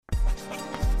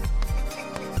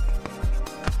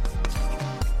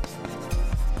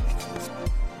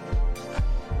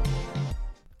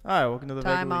Hi, welcome to the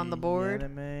Time on the board.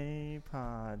 Anime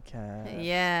Podcast.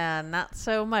 Yeah, not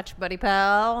so much, buddy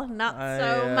pal. Not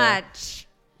so much.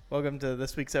 Welcome to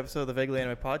this week's episode of the Vaguely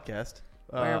Anime Podcast.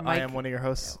 I am one of your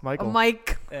hosts, Michael.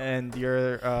 Mike. And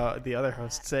you're the other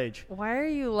host, Sage. Why are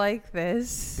you like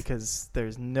this? Because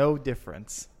there's no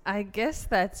difference. I guess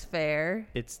that's fair.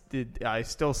 I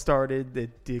still started.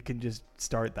 It can just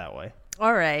start that way.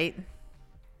 All right.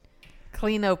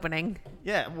 Clean opening.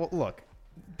 Yeah, well, look.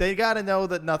 They got to know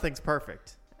that nothing's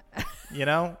perfect. You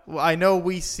know? Well, I know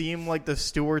we seem like the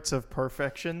stewards of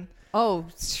perfection. Oh,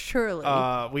 surely.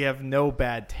 We have no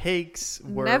bad takes.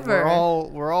 Never.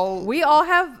 We all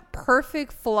have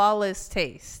perfect, flawless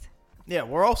taste. Yeah,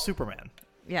 we're all Superman.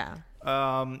 Yeah.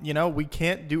 We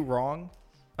can't do wrong.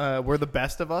 We're the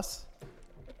best of us.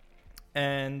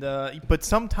 And but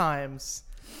sometimes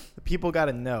the people got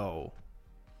to know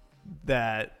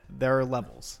that there are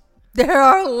levels. There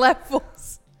are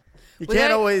levels. You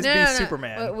can't always be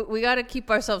Superman. We got to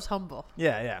keep ourselves humble.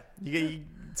 Yeah.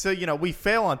 So, we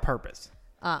fail on purpose.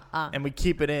 And we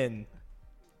keep it in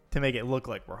to make it look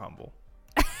like we're humble.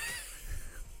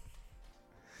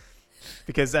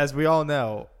 Because as we all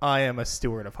know, I am a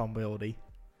steward of humility.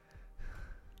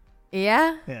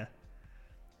 Yeah? Yeah.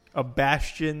 A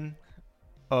bastion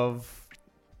of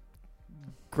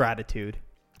gratitude.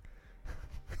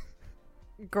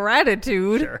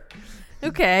 Gratitude? Sure.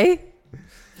 Okay.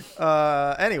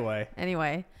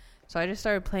 Anyway. So I just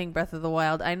started playing Breath of the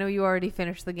Wild. I know you already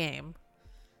finished the game.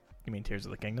 You mean Tears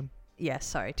of the Kingdom? Yes,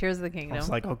 sorry. Tears of the Kingdom. I was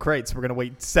like, oh, great. So we're going to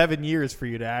wait 7 years for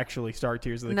you to actually start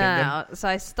Tears of the Kingdom. No. So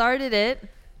I started it.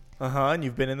 And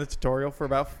you've been in the tutorial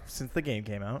for since the game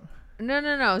came out.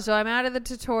 No. So I'm out of the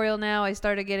tutorial now. I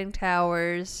started getting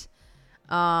towers.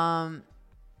 I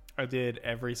did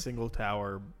every single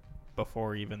tower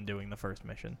before even doing the first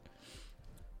mission.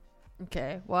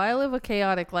 Okay. Well, I live a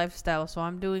chaotic lifestyle, so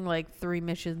I'm doing like 3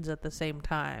 missions at the same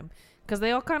time. Because they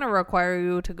all kind of require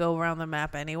you to go around the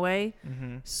map anyway.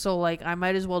 Mm-hmm. So, I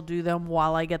might as well do them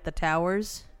while I get the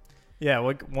towers.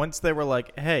 Yeah, once they were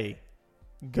like, hey,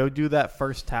 go do that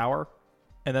first tower,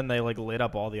 and then they, lit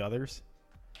up all the others,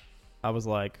 I was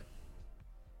like,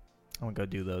 I'm going to go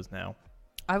do those now.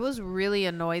 I was really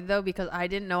annoyed, though, because I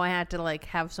didn't know I had to,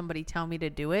 have somebody tell me to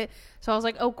do it. So I was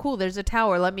like, oh, cool, there's a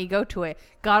tower. Let me go to it.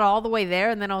 Got all the way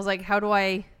there, and then I was like, how do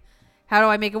I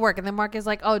make it work? And then Mark is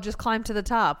like, oh, just climb to the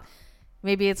top.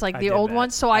 Maybe it's the old one.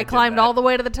 So I climbed all the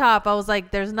way to the top. I was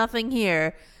like, there's nothing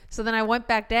here. So then I went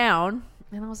back down,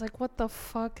 and I was like, what the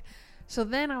fuck? So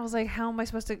then I was like, how am I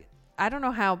supposed to... I don't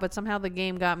know how, but somehow the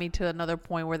game got me to another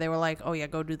point where they were like, oh, yeah,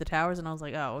 go do the towers. And I was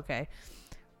like, oh, okay.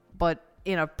 But...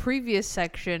 in a previous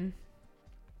section,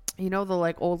 the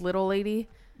old little lady,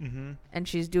 mm-hmm. and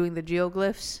she's doing the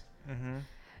geoglyphs. Mm-hmm.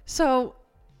 So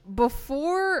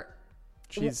before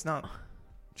she's not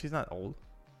old.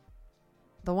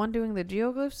 The one doing the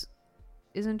geoglyphs,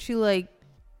 isn't she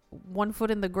 1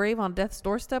 foot in the grave on death's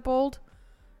doorstep old?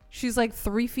 She's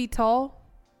 3 feet tall.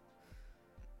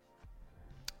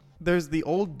 There's the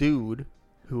old dude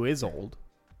who is old.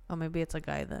 Oh, maybe it's a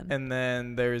guy then. And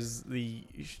then there's the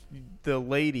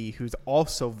lady who's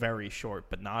also very short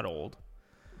but not old.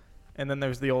 And then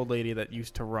there's the old lady that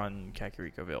used to run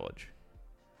Kakariko Village.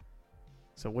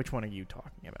 So which one are you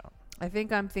talking about? I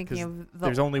think I'm thinking of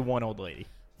there's only one old lady.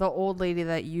 The old lady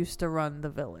that used to run the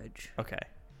village. Okay.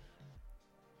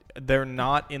 They're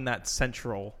not in that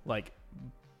central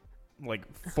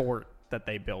fort that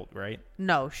they built, right?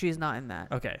 No, she's not in that.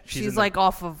 Okay. She's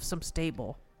off of some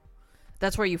stable.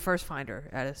 That's where you first find her,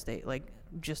 at a state,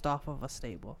 just off of a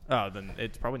stable. Oh, then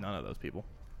it's probably none of those people.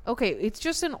 Okay, it's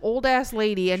just an old-ass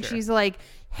lady, and She's like,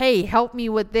 hey, help me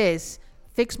with this.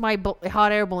 Fix my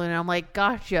hot air balloon. And I'm like,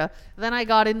 gotcha. Then I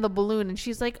got in the balloon, and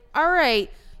she's like, all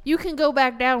right, you can go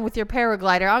back down with your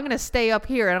paraglider. I'm going to stay up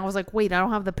here. And I was like, wait, I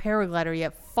don't have the paraglider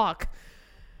yet. Fuck.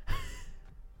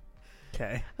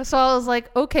 Okay. So I was like,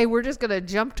 okay, we're just going to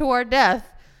jump to our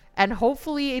death, and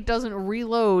hopefully it doesn't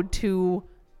reload to...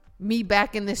 me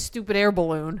back in this stupid air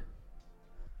balloon.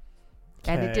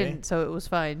 Okay. And it didn't, so it was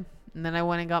fine. And then I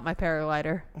went and got my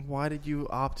paraglider. Why did you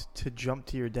opt to jump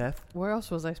to your death? Where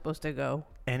else was I supposed to go?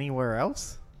 Anywhere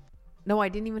else? No, I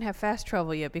didn't even have fast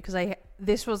travel yet because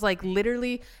this was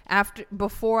literally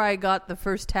before I got the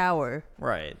first tower.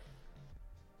 Right.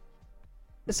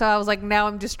 So I was like, now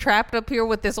I'm just trapped up here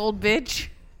with this old bitch.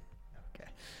 Okay.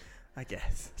 I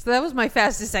guess. So that was my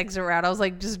fastest exit route. I was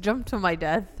like, just jump to my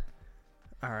death.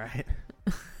 All right.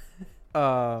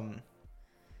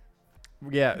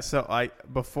 Yeah, so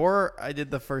before I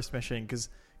did the first mission, because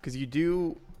you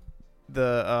do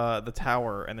the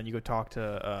tower and then you go talk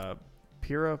to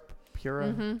Pyrrha,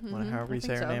 however you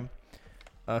say her name,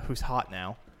 who's hot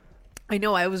now. I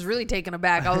know. I was really taken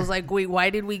aback. I was like, wait, why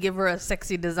did we give her a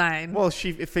sexy design? Well,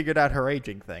 she figured out her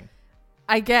aging thing.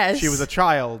 I guess. She was a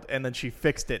child, and then she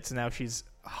fixed it, so now she's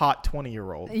a hot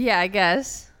 20-year-old. Yeah, I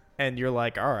guess. And you're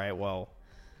like, all right, well,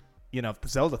 you know, if the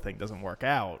Zelda thing doesn't work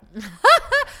out.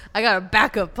 I got a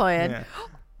backup plan. Yeah.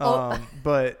 Oh.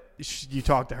 But you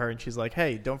talk to her, and she's like,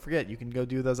 hey, don't forget, you can go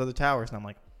do those other towers. And I'm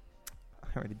like,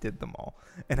 I already did them all.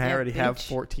 And I already have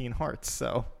 14 hearts,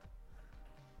 so...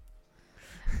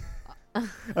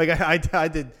 Like I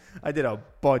did a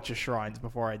bunch of shrines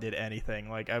before I did anything.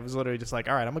 Like I was literally just like,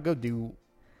 all right, I'm gonna go do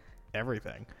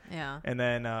everything. Yeah. And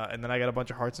then I got a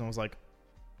bunch of hearts and was like,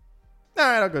 all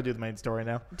right, I'll go do the main story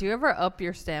now. Do you ever up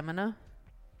your stamina?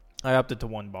 I upped it to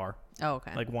 1 bar. Oh,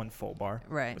 okay. Like 1 full bar.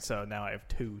 Right. So now I have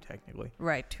 2 technically.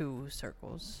 Right, 2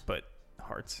 circles. But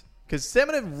hearts, because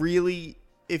stamina really,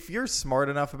 if you're smart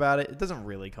enough about it, it doesn't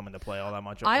really come into play all that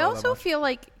much. I also feel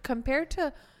like compared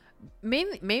to.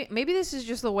 Maybe this is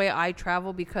just the way I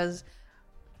travel because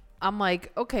I'm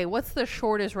like, okay, what's the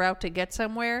shortest route to get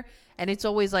somewhere? And it's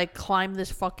always like climb this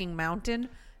fucking mountain.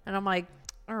 And I'm like,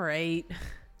 all right.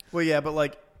 Well, yeah, but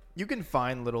like you can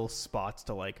find little spots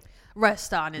to like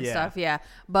rest on and stuff. Yeah.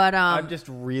 But I'm just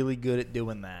really good at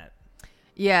doing that.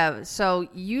 Yeah. So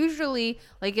usually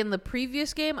like in the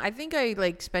previous game, I think I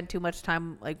like spent too much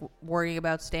time like worrying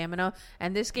about stamina.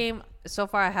 And this game, so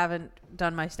far, I haven't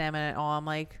done my stamina at all. I'm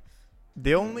like,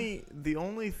 the only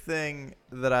thing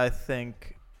that I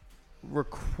think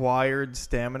required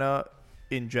stamina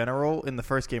in general in the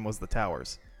first game was the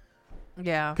towers.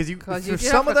 Yeah, because for you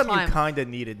some of them climb. you kind of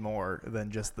needed more than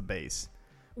just the base.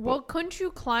 Well, couldn't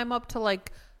you climb up to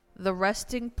like the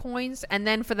resting points, and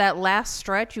then for that last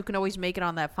stretch, you can always make it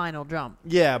on that final jump?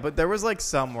 Yeah, but there was like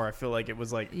some where I feel like it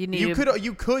was like you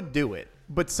could do it.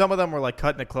 But some of them were like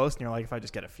cutting it close, and you're like, if I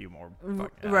just get a few more,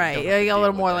 right? A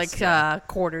little more like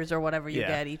quarters or whatever you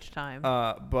get each time.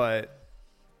 But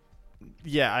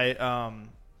yeah,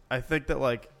 I think that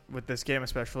like with this game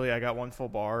especially, I got 1 full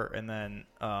bar, and then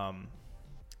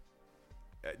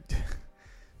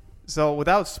so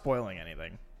without spoiling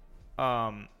anything,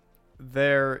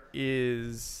 there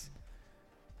is.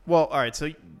 Well, all right. So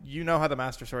you know how the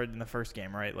Master Sword in the first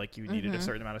game, right? Like you needed a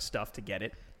certain amount of stuff to get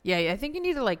it. Yeah, I think you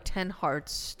needed like 10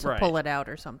 hearts to pull it out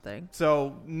or something.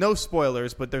 So no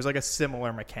spoilers, but there's like a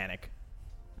similar mechanic,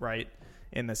 right,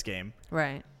 in this game.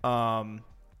 Right.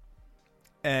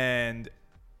 And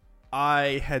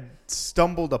I had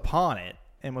stumbled upon it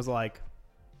and was like,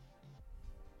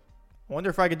 I wonder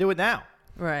if I could do it now.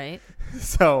 Right.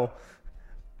 So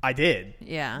I did.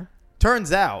 Yeah.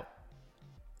 Turns out,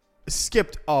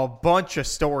 skipped a bunch of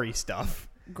story stuff.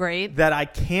 Great. That I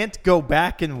can't go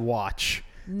back and watch.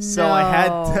 No. So I had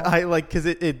to,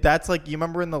 because that's like, you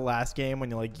remember in the last game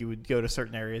when you would go to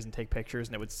certain areas and take pictures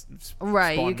and it would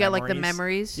right, you get memories. Like the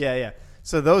memories. Yeah.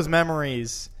 So those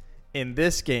memories in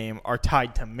this game are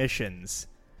tied to missions.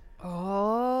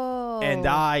 Oh. And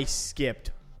I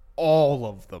skipped all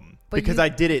of them because I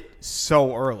did it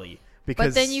so early.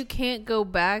 But then you can't go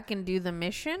back and do the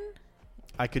mission?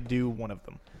 I could do one of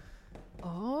them.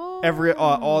 Oh.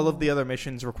 All of the other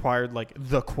missions required like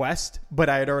the quest, but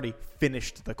I had already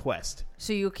finished the quest.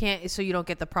 So you don't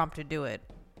get the prompt to do it.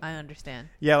 I understand.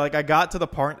 Yeah, like I got to the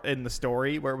part in the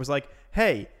story where it was like,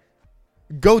 "Hey,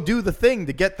 go do the thing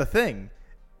to get the thing."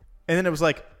 And then it was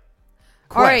like,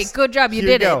 quest, all right, good job, you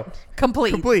did it.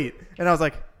 Complete. And I was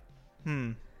like,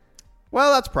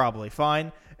 well, that's probably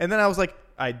fine. And then I was like,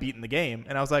 I'd beaten the game,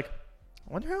 and I was like,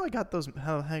 I wonder how I got those.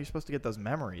 How you're supposed to get those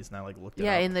memories? And I like looked it up.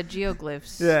 Yeah, in the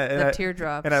geoglyphs. Yeah, the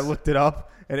teardrops. And I looked it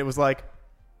up, and it was like,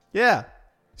 yeah,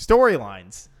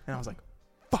 storylines. And I was like,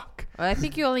 fuck. Well, I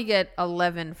think you only get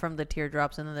 11 from the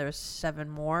teardrops, and then there's 7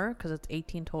 more because it's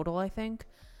 18 total, I think.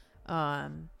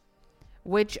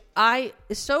 Which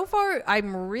so far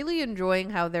I'm really enjoying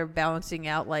how they're balancing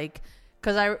out, like,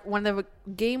 because when the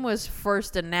game was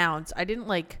first announced, I didn't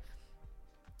like.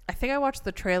 I think I watched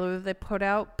the trailer that they put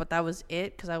out, but that was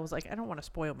it because I was like, I don't want to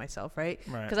spoil myself, right?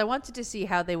 Because I wanted to see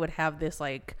how they would have this,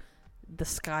 like, the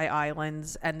Sky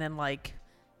Islands, and then like,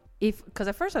 because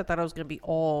at first I thought it was gonna be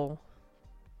all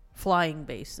flying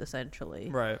based essentially,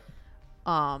 right?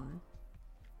 But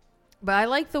I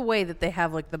like the way that they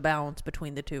have like the balance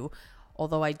between the two.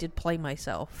 Although I did play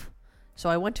myself, so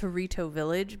I went to Rito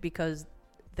Village because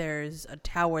there's a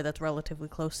tower that's relatively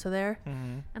close to there.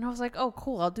 And I was like, oh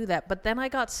cool, I'll do that. But then I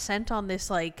got sent on this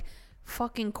like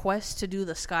fucking quest to do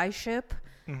the sky ship.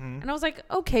 And I was like,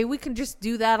 okay, we can just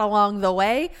do that along the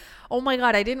way. Oh my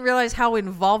god, I didn't realize how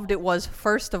involved it was.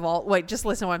 First of all, wait, just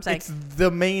listen to what I'm saying. It's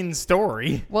the main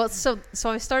story. Well, so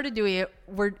I started doing it.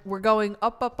 We're going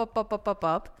up,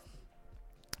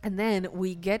 and then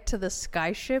we get to the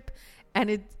sky ship,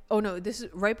 And this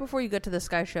is right before you get to the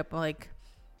sky ship, like,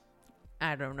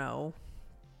 I don't know,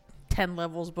 10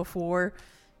 levels before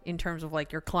in terms of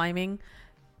like your climbing.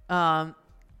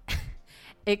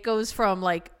 It goes from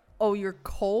like, oh, you're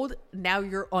cold, now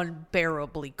you're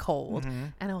unbearably cold. Mm-hmm.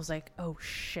 And I was like, oh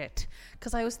shit.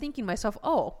 Because I was thinking to myself,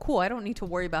 oh, cool, I don't need to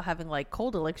worry about having like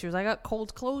cold elixirs. I got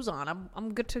cold clothes on.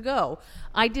 I'm good to go.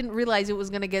 I didn't realize it was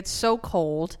going to get so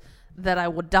cold that I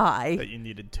would die. That you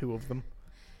needed 2 of them.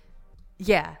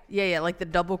 Yeah, like the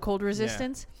double cold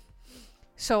resistance. Yeah.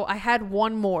 So I had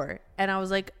one more, and I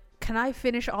was like, can I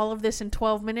finish all of this in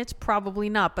 12 minutes? Probably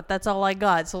not, but that's all I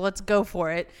got, so let's go for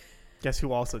it. Guess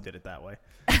who also did it that way?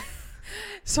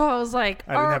 So I was like,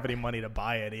 I didn't have any money to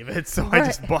buy any of it, so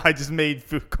right. I just made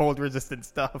cold resistant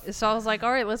stuff. So I was like,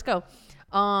 all right, let's go.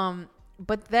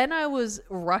 But then I was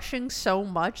rushing so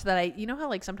much that you know how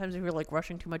like sometimes if you're like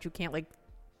rushing too much, you can't like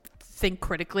think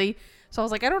critically. So I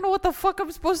was like, I don't know what the fuck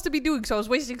I'm supposed to be doing. So I was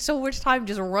wasting so much time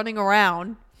just running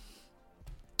around.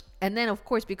 And then, of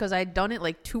course, because I had done it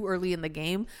like too early in the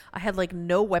game, I had like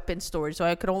no weapon storage, so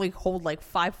I could only hold like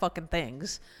 5 fucking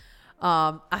things.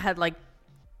 I had like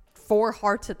 4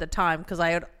 hearts at the time because I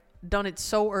had done it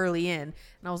so early in, and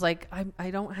I was like,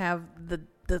 I don't have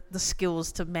the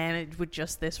skills to manage with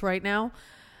just this right now.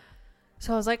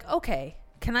 So I was like, okay,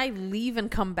 can I leave and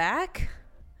come back?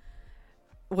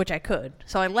 Which I could.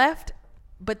 So I left,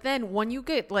 but then when you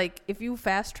get like, if you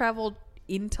fast travel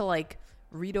into like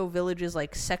Rito Village's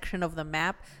like section of the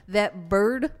map, that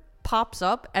bird pops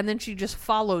up and then she just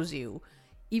follows you,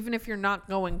 even if you're not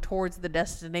going towards the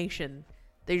destination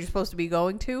that you're supposed to be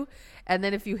going to. And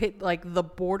then if you hit like the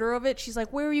border of it, she's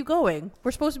like, where are you going?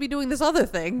 We're supposed to be doing this other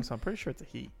thing. So I'm pretty sure it's a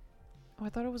he. Oh, I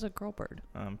thought it was a girl bird.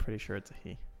 I'm pretty sure it's a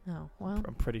he. Oh, well.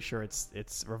 I'm pretty sure it's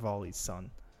Rivali's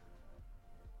son.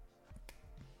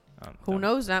 Who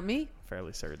knows? Not me.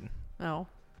 Fairly certain. Oh.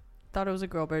 Thought it was a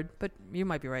girl bird, but you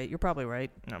might be right. You're probably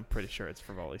right. I'm pretty sure it's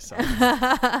Rivali's son.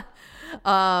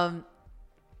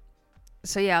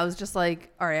 So yeah, I was just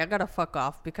like, all right, I gotta fuck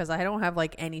off because I don't have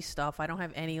like any stuff. I don't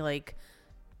have any like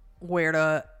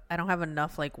I don't have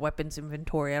enough like weapons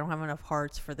inventory. I don't have enough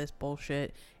hearts for this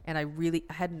bullshit. And I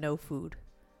had no food.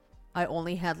 I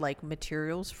only had like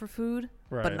materials for food,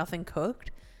 right, but nothing cooked.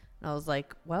 And I was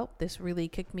like, well, this really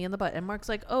kicked me in the butt. And Mark's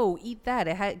like, oh, eat that.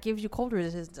 It gives you cold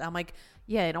resistance. I'm like,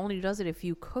 yeah, it only does it if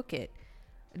you cook it.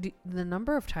 The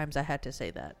number of times I had to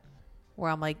say that, where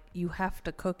I'm like, you have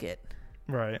to cook it.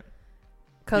 Right.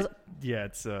 Cause yeah,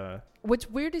 it's what's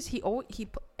weird is he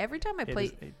every time I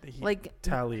play like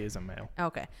Tally is a male.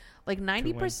 Okay, like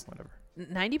 90%.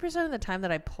 90% of the time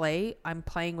that I play, I'm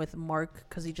playing with Mark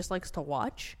because he just likes to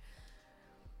watch.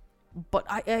 But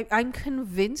I'm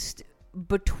convinced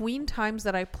between times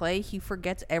that I play, he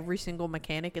forgets every single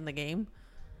mechanic in the game.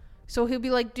 So he'll be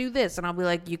like, do this. And I'll be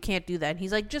like, you can't do that. And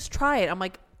he's like, just try it. I'm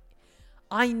like,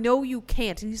 I know you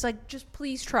can't. And he's like, just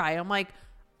please try. I'm like,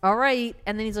 all right.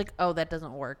 And then he's like, oh, that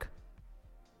doesn't work.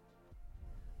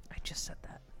 I just said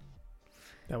that.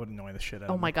 That would annoy the shit out of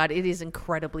me. Oh my God. It is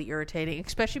incredibly irritating.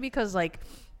 Especially because like,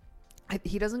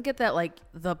 he doesn't get that like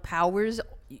the powers,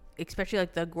 especially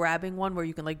like the grabbing one where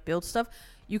you can like build stuff.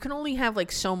 You can only have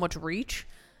like so much reach.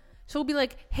 So it'll be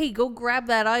like, hey, go grab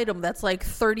that item that's like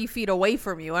 30 feet away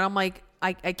from you. And I'm like,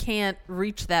 I can't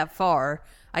reach that far.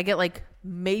 I get like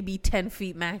maybe 10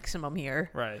 feet maximum here.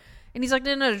 Right. And he's like,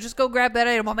 no, just go grab that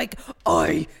item. I'm like,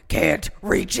 I can't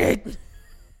reach it.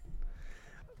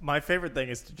 My favorite thing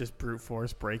is to just brute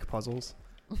force break puzzles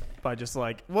by just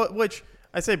like, which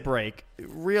I say break.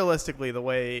 Realistically, the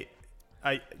way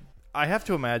I have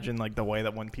to imagine like the way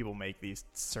that when people make these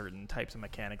certain types of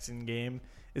mechanics in game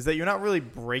is that you're not really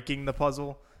breaking the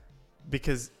puzzle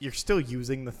because you're still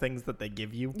using the things that they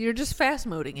give you. You're just fast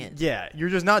moding it. Yeah, you're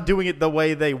just not doing it the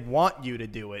way they want you to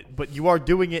do it, but you are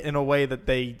doing it in a way that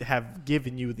they have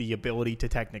given you the ability to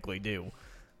technically do,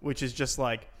 which is just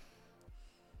like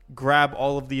grab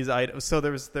all of these items. So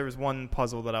there was one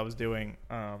puzzle that I was doing.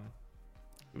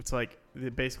 It's like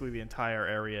basically the entire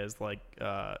area is like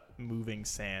moving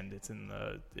sand. It's in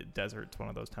the desert. It's one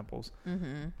of those temples.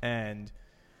 Mm-hmm. And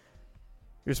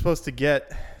you're supposed to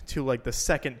get to like the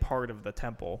second part of the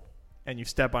temple, and you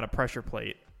step on a pressure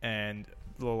plate, and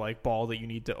the like ball that you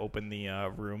need to open the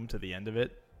room to the end of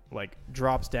it like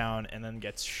drops down and then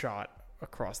gets shot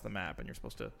across the map, and you're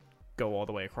supposed to go all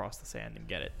the way across the sand and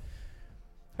get it.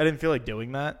 I didn't feel like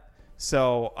doing that.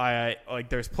 So I like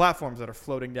there's platforms that are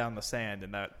floating down the sand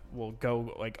and that will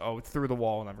go like through the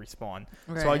wall and then respawn.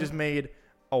 Right. So I just made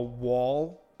a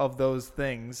wall of those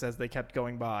things as they kept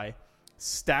going by,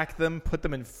 stacked them, put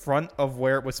them in front of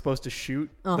where it was supposed to shoot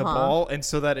the ball, and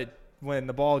so that when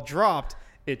the ball dropped,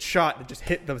 it shot and just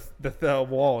hit the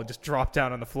wall and just dropped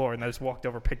down on the floor, and I just walked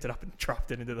over, picked it up, and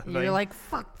dropped it into the thing. You're like,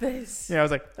 fuck this. Yeah, I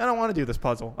was like, I don't want to do this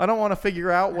puzzle. I don't want to figure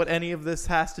out what any of this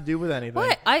has to do with anything.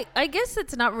 Well, I guess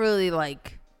it's not really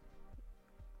like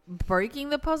breaking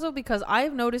the puzzle, because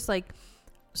I've noticed like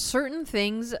certain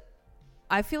things,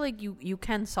 I feel like you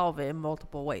can solve it in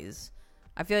multiple ways.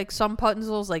 I feel like some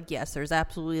puzzles, like, yes, there's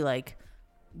absolutely like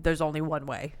there's only one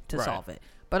way to solve it.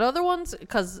 But other ones,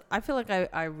 because I feel like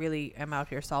I really am out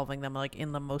here solving them like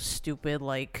in the most stupid,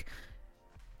 like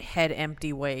head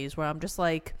empty ways, where I'm just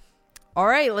like, all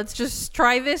right, let's just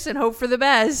try this and hope for the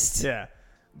best. Yeah,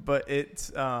 but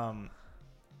it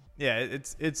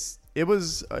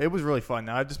was really fun.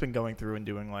 Now I've just been going through and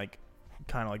doing like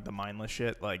kind of like the mindless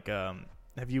shit. Like, have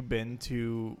you been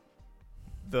to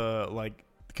the like?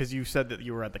 Because you said that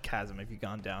you were at the chasm. Have you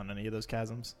gone down any of those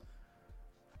chasms?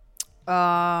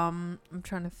 I'm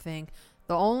trying to think.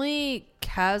 The only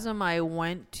chasm I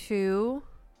went to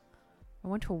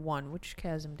one. Which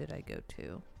chasm did I go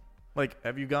to? Like,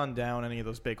 have you gone down any of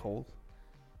those big holes?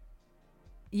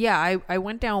 Yeah, I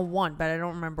went down one, but I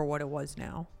don't remember what it was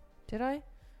now. Did I?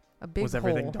 A big hole. Was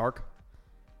everything dark?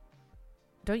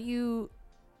 Don't you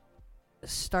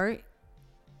start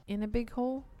in a big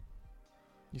hole?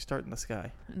 You start in the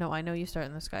sky. No, I know you start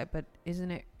in the sky, but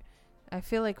isn't it... I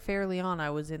feel like fairly on I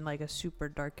was in like a super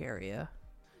dark area.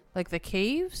 Like the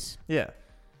caves? Yeah.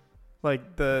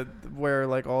 Like where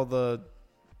like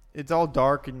it's all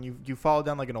dark and you fall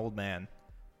down like an old man.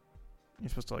 You're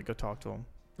supposed to like go talk to him.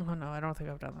 Oh no, I don't think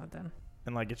I've done that then.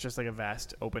 And like it's just like a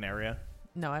vast open area.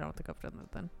 No, I don't think I've done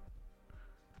that then.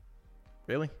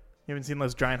 Really? You haven't seen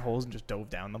those giant holes and just dove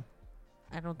down them?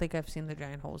 I don't think I've seen the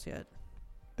giant holes yet.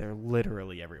 They're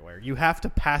literally everywhere. You have to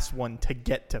pass one to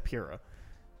get to Pura.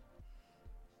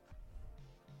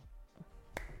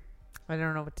 I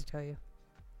don't know what to tell you.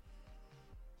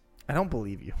 I don't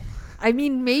believe you. I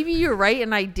mean, maybe you're right,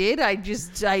 and I did. I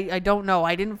don't know.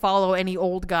 I didn't follow any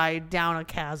old guy down a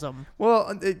chasm.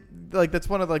 Well, that's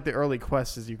one of like the early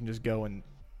quests is you can just go and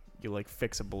you like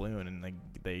fix a balloon and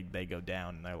they go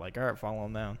down and they're like, all right, follow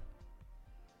them down.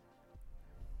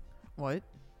 What?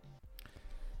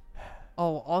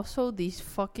 Oh, also these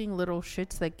fucking little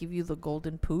shits that give you the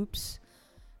golden poops.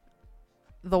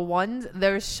 The ones,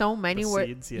 there's so many where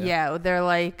seeds, yeah, they're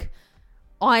like,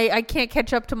 oh, I can't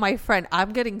catch up to my friend.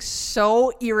 I'm getting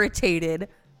so irritated.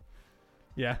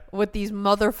 Yeah. With these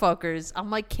motherfuckers. I'm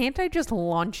like, can't I just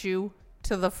launch you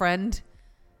to the friend?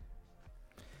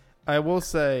 I will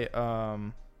say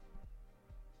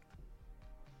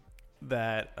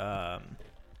that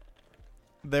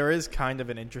there is kind of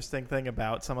an interesting thing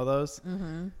about some of those.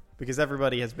 Mm-hmm. Because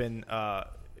everybody has been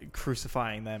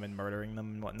crucifying them and murdering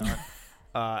them and whatnot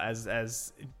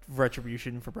as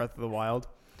retribution for Breath of the Wild.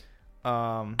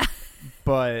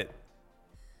 But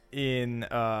in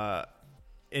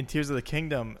Tears of the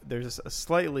Kingdom, there's a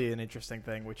slightly an interesting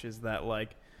thing, which is that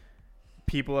like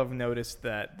people have noticed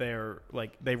that they're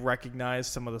like they recognize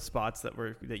some of the spots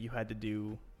that you had to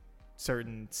do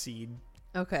certain seed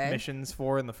missions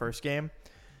for in the first game,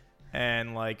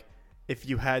 and like if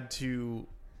you had to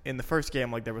in the first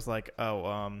game, like there was like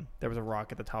there was a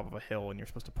rock at the top of a hill and you're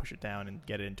supposed to push it down and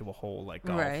get it into a hole like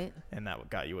golf, right? And that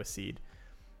got you a seed.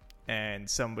 And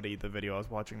somebody, the video I was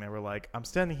watching, they were like, I'm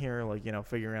standing here, like, you know,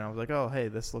 figuring out. I was like, oh, hey,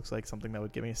 this looks like something that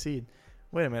would give me a seed.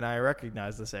 Wait a minute, I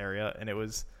recognize this area. And it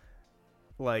was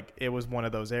like, it was one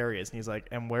of those areas. And he's like,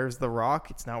 and where's the rock?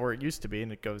 It's not where it used to be.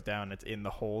 And it goes down. It's in the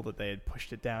hole that they had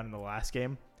pushed it down in the last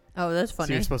game. Oh, that's funny.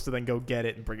 So you're supposed to then go get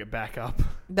it and bring it back up.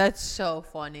 That's so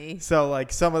funny. So,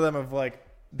 like, some of them have, like,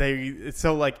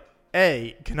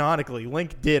 canonically,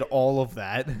 Link did all of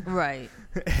that. Right.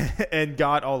 And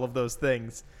got all of those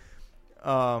things.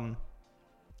 And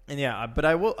yeah, but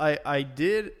I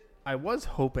was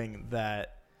hoping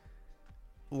that,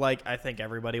 like, I think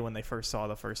everybody when they first saw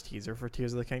the first teaser for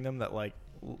Tears of the Kingdom that like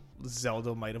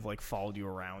Zelda might have like followed you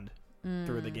around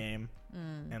through the game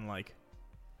and like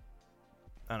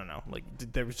I don't know, like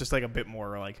there was just like a bit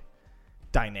more like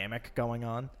dynamic going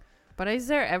on. But is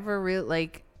there ever real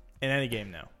like in any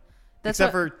game now,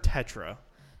 except for Tetra?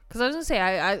 Because I was gonna say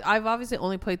I've obviously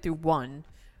only played through one,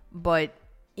 but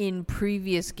in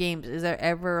previous games, is there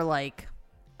ever like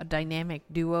a dynamic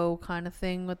duo kind of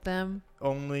thing with them?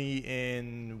 Only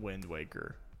in Wind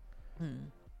Waker.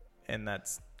 And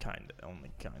that's kind of.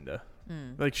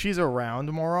 Like she's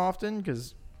around more often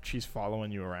because she's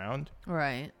following you around.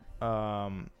 Right.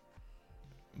 But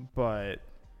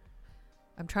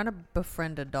I'm trying to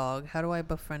befriend a dog. How do I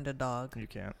befriend a dog? You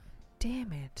can't.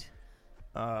 Damn it.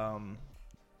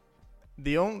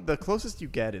 The closest you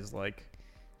get is like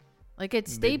at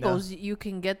Staples, you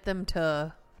can get them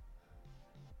to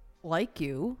like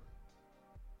you,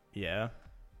 Yeah.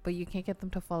 but you can't get them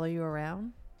to follow you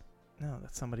around. No,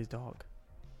 that's somebody's dog.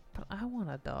 But I want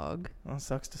a dog. Well, it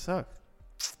sucks to suck.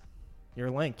 You're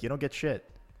Link. You don't get shit.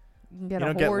 You can get You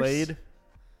a don't horse. get laid.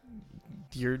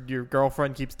 Your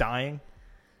girlfriend keeps dying.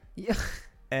 Yeah.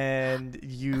 And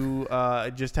you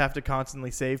just have to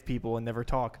constantly save people and never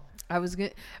talk. I was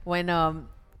gonna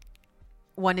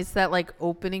when it's that like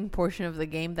opening portion of the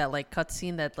game, that like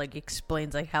cutscene that like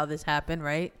explains like how this happened,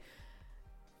 right?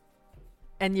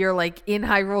 And you're like in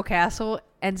Hyrule Castle,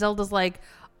 and Zelda's like,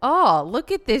 "Oh,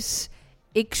 look at this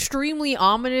extremely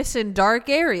ominous and dark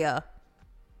area.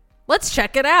 Let's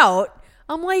check it out."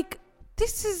 I'm like,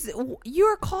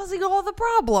 you're causing all the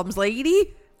problems,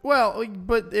 lady. Well,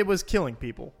 but it was killing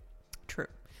people. True.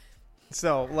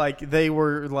 So, like, they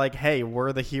were like, hey,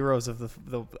 we're the heroes of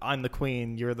the I'm the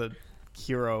queen, you're the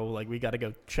hero. Like, we got to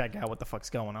go check out what the fuck's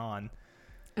going on.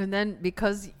 And then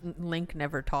because Link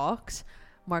never talks,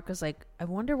 Mark was like, I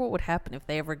wonder what would happen if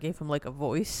they ever gave him, like, a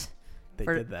voice. They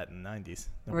did that in the 90s.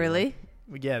 Really?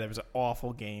 Yeah, there was an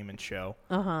awful game and show.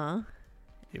 Uh-huh.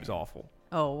 It was awful.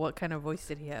 Oh, what kind of voice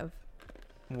did he have?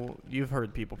 Well, you've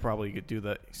heard people probably could do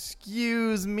the,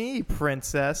 excuse me,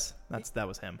 princess. That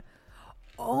was him.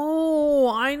 Oh,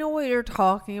 I know what you're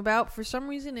talking about. For some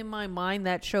reason in my mind,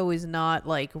 that show is not,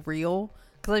 like, real.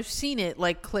 Because I've seen it,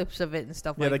 like, clips of it and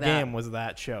stuff like that. Yeah, the game was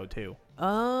that show, too.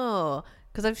 Oh,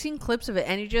 because I've seen clips of it,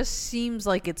 and it just seems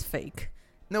like it's fake.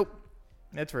 Nope.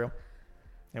 It's real.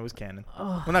 It was canon.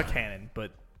 Oh. Well, not canon,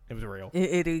 but it was real.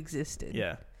 It existed.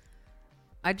 Yeah.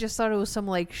 I just thought it was some,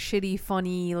 like, shitty,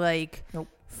 funny, like, Nope.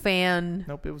 fan.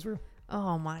 Nope, it was real.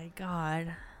 Oh, my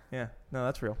God. Yeah. No,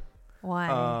 that's real.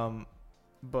 Why?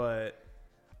 But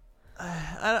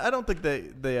I don't think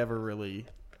they ever really...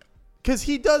 Because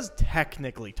he does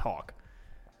technically talk.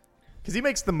 Because he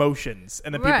makes the motions,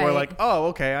 and then people are like, oh,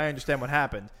 okay, I understand what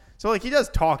happened. So, like, he does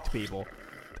talk to people.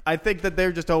 I think that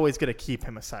they're just always going to keep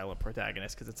him a silent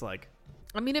protagonist, because it's like...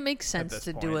 I mean, it makes sense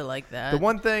to do it like that. The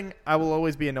one thing I will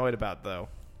always be annoyed about, though,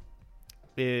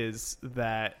 is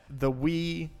that the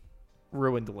Wii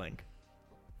ruined Link.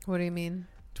 What do you mean?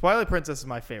 Twilight Princess is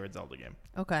my favorite Zelda game.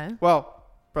 Okay. Well,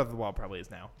 Breath of the Wild probably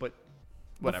is now, but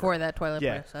whatever. Before that, Twilight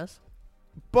Princess.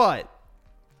 But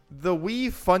the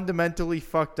Wii fundamentally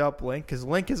fucked up Link, because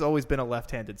Link has always been a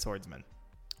left-handed swordsman.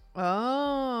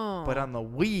 Oh. But on the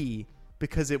Wii,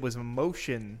 because it was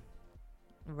motion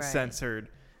censored,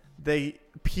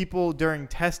 people during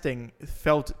testing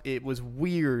felt it was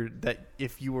weird that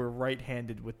if you were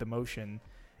right-handed with the motion,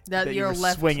 that you were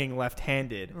swinging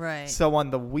left-handed. Right. So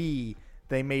on the Wii,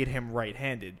 they made him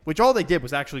right-handed, which all they did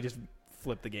was actually just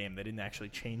flip the game. They didn't actually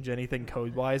change anything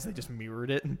code-wise. They just mirrored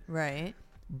it. Right.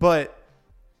 But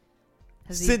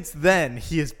since then,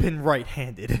 he has been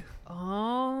right-handed.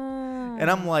 Oh. And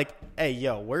I'm like, hey,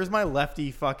 yo, where's my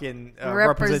lefty fucking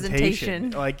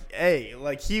representation? Like, hey,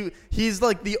 like he's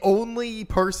like the only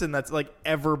person that's like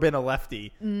ever been a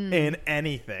lefty in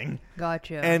anything.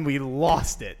 Gotcha. And we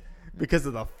lost it because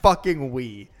of the fucking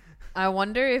Wii. I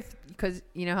wonder if, because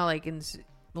you know how like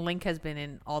Link has been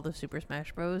in all the Super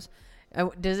Smash Bros.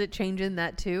 Does it change in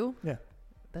that too? Yeah.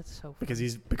 That's so funny.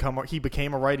 Because he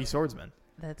became a righty swordsman.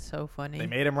 That's so funny. They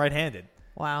made him right-handed.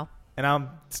 Wow. And I'm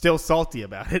still salty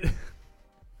about it.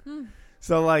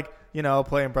 So, like, you know,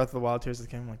 playing Breath of the Wild, Tears of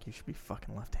the Kingdom, I'm like, you should be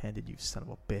fucking left-handed, you son of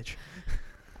a bitch.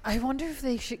 I wonder if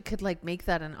they could, like, make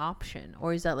that an option.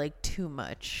 Or is that, like, too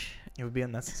much? It would be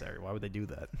unnecessary. Why would they do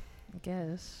that? I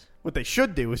guess. What they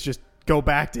should do is just go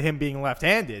back to him being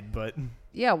left-handed, but...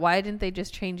 Yeah, why didn't they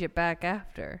just change it back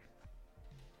after?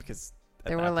 Because...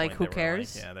 They were like, who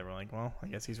cares? Yeah, they were like, well, I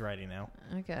guess he's righty now.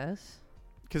 I guess.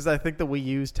 Because I think the Wii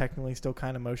U is technically still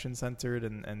kind of motion censored,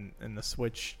 and the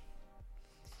Switch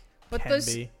but can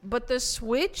be. But the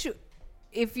Switch,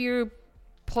 if you're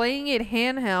playing it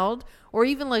handheld, or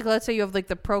even like let's say you have like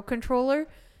the Pro controller,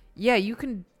 yeah, you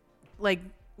can like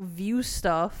view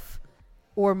stuff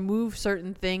or move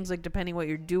certain things like depending what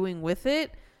you're doing with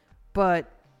it,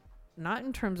 but not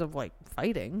in terms of like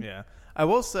fighting. Yeah, I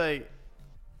will say.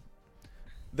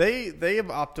 They have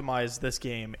optimized this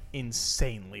game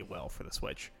insanely well for the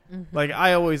Switch. Mm-hmm. Like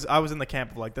I was in the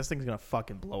camp of like this thing's gonna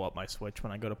fucking blow up my Switch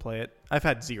when I go to play it. I've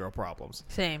had zero problems.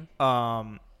 Same.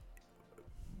 But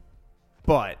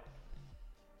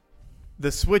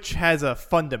the Switch has a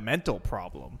fundamental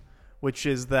problem, which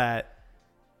is that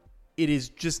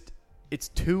it's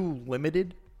too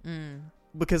limited.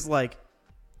 Because like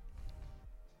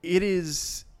it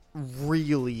is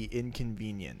really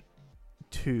inconvenient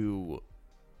to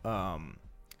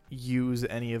use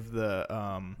any of the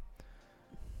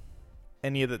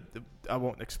I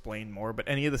won't explain more, but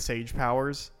any of the Sage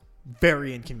powers,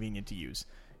 very inconvenient to use.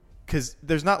 because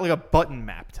there's not like a button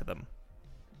map to them.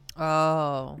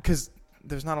 Oh. Because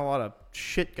there's not a lot of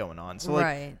shit going on. So like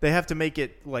Right. they have to make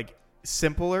it like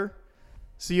simpler.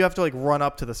 So you have to like run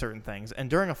up to the certain things. And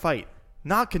during a fight,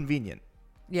 not convenient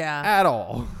Yeah. at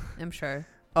all. I'm sure.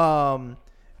 And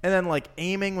then like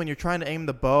aiming when you're trying to aim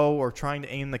the bow or trying to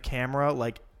aim the camera,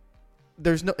 like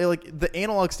there's no like the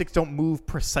analog sticks don't move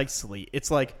precisely.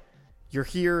 It's like you're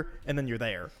here and then you're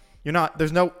there. You're not.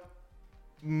 There's no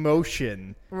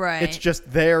motion. Right. It's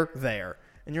just there.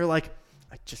 And you're like,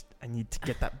 I need to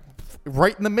get that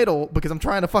right in the middle because I'm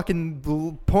trying to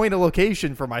fucking point a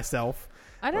location for myself.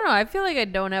 I don't know. I feel like I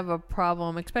don't have a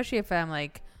problem, especially if I'm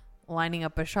like lining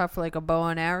up a shot for like a bow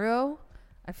and arrow.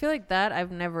 I feel like that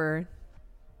I've never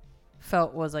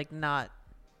felt was like not.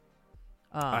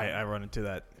 I run into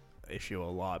that issue a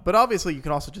lot. But obviously you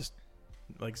can also just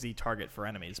like Z target for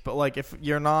enemies. But like if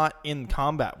you're not in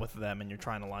combat with them and you're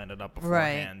trying to line it up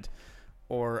beforehand,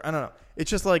 or I don't know.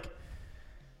 It's just like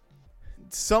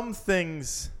some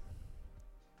things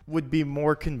would be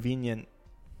more convenient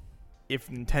if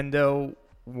Nintendo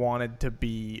wanted to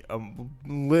be a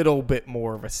little bit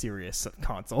more of a serious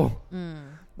console.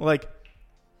 Like,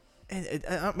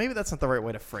 maybe that's not the right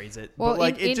way to phrase it. Well, but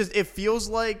like it feels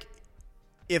like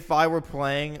if I were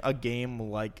playing a game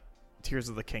like Tears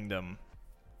of the Kingdom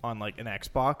on like an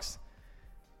Xbox,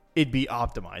 it'd be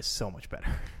optimized so much better.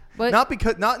 But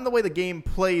not in the way the game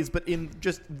plays, but in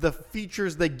just the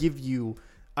features they give you.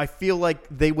 I feel like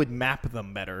they would map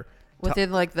them better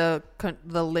within like the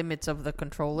limits of the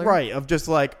controller, right? Of just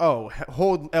like, oh,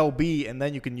 hold LB and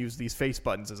then you can use these face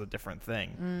buttons as a different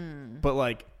thing. But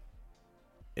like,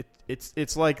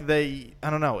 it's like they, I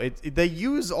don't know, they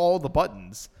use all the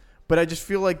buttons, but I just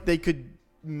feel like they could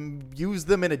use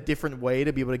them in a different way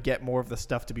to be able to get more of the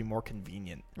stuff to be more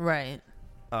convenient. Right.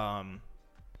 I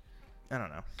don't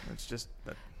know. It's just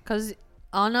because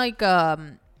on like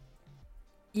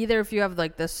either if you have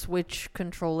like the Switch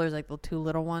controllers, like the two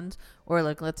little ones, or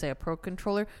like let's say a Pro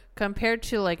controller, compared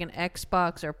to like an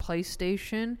Xbox or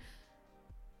PlayStation,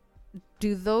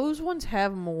 do those ones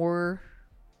have more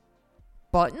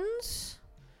buttons,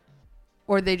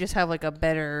 or they just have like a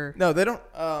better? No, they don't.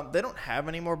 They don't have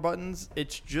any more buttons.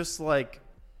 It's just like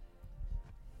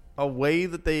a way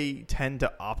that they tend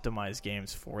to optimize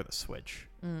games for the Switch.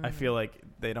 I feel like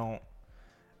they don't,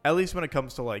 at least when it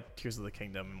comes to like Tears of the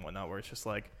Kingdom and whatnot, where it's just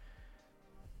like,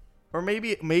 or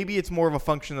maybe it's more of a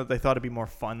function that they thought it'd be more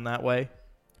fun that way,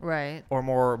 right? Or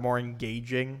more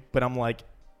engaging. But I'm like,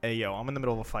 hey yo, I'm in the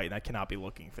middle of a fight and I cannot be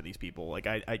looking for these people. Like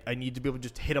I need to be able to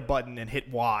just hit a button and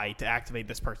hit Y to activate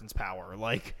this person's power.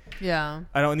 Like, yeah,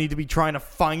 I don't need to be trying to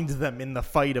find them in the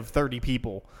fight of 30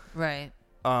 people, right?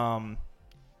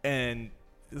 And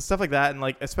stuff like that, and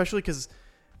like especially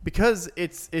because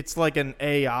it's like an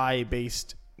AI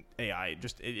based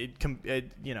just you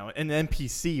know, an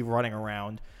NPC running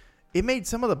around. It made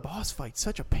some of the boss fights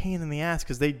such a pain in the ass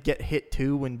because they'd get hit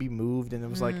too and be moved, and it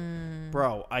was like,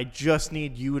 bro, I just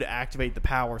need you to activate the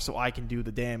power so I can do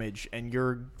the damage, and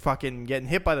you're fucking getting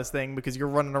hit by this thing because you're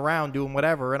running around doing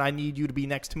whatever, and I need you to be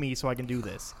next to me so I can do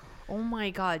this. Oh my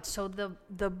god! So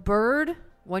the bird,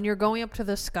 when you're going up to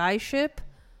the sky ship,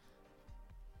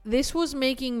 this was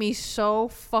making me so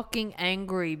fucking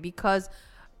angry because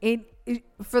it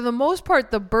for the most part,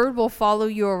 the bird will follow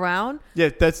you around. Yeah,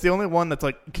 that's the only one that's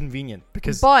like convenient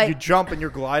because you jump and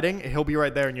you're gliding, he'll be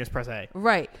right there and you just press A.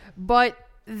 Right. But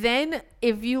then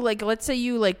if you like, let's say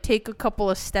you like take a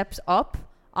couple of steps up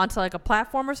onto like a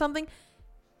platform or something,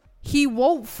 he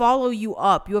won't follow you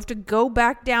up. You have to go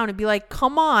back down and be like,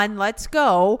 come on, let's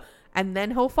go. And then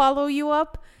he'll follow you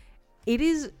up. It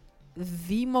is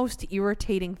the most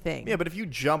irritating thing. Yeah, but if you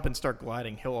jump and start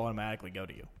gliding, he'll automatically go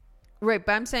to you. Right,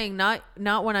 but I'm saying not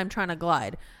when I'm trying to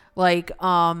glide. Like,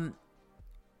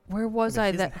 where was I?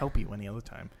 He doesn't help you any other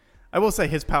time. I will say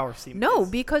his power seems... No,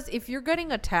 because if you're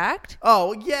getting attacked...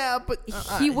 Oh, yeah, but...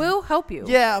 he will help you.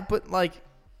 Yeah, but like...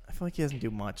 I feel like he doesn't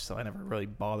do much, so I never really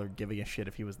bothered giving a shit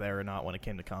if he was there or not when it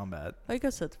came to combat. I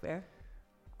guess that's fair.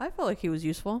 I felt like he was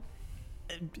useful.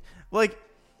 Like,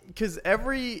 because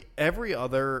every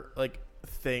other, like,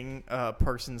 thing,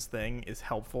 person's thing is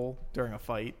helpful during a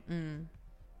fight.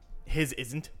 His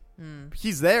isn't.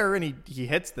 He's there and he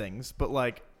hits things, but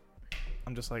like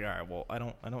I'm just like, all right, well, I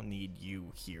don't need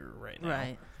you here right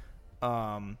now.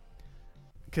 Right.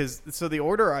 Because so the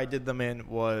order I did them in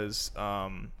was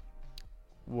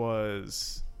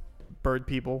Bird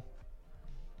People,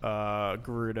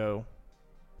 Gerudo,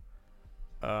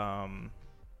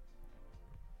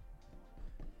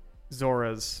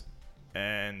 Zora's,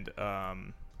 and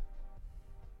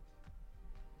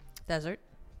Desert.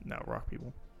 No, Rock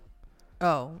People.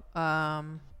 Oh,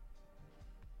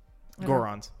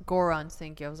 Gorons,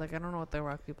 thank you. I was like, I don't know what the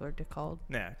rock people are called.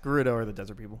 Yeah, Gerudo are the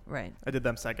desert people. Right. I did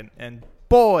them second. And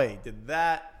boy, did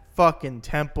that fucking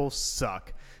temple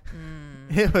suck.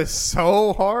 It was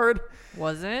so hard.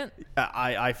 Was it?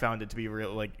 I found it to be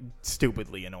real, like,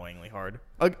 stupidly annoyingly hard.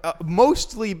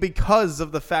 Mostly because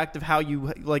of the fact of how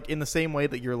you, like, in the same way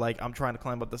that you're like, I'm trying to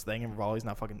climb up this thing and Rivali's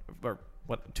not fucking, or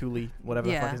what, Thule, whatever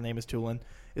the fuck his name is, Tulin,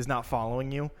 is not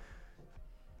following you.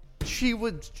 She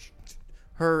would,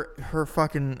 her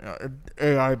fucking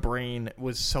AI brain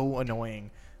was so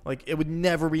annoying. Like, it would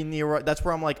never be near. That's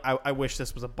where I'm like, I wish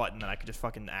this was a button that I could just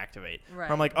fucking activate. Right.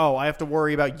 Where I'm like, oh, I have to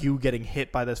worry about you getting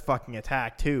hit by this fucking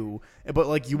attack too. But,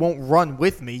 like, you won't run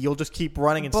with me. You'll just keep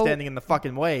running and standing in the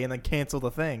fucking way and then cancel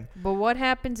the thing. But what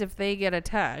happens if they get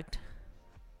attacked?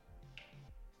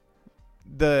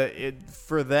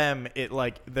 For them, it,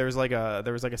 like, there was like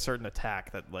a certain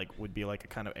attack that, like, would be like a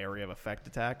kind of area of effect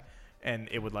attack, and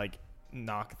it would, like,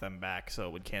 knock them back, so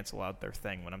it would cancel out their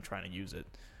thing when I'm trying to use it.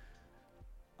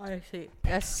 I see.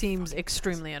 That seems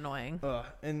extremely annoying.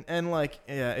 And like,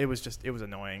 yeah, it was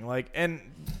annoying. Like, and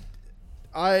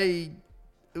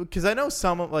because I know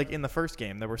some, like, in the first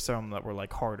game, there were some that were,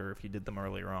 like, harder if you did them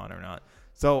earlier on or not.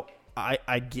 So I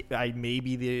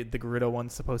maybe the Gerudo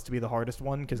one's supposed to be the hardest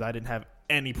one because I didn't have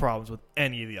any problems with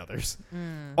any of the others.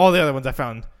 All the other ones I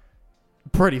found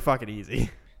pretty fucking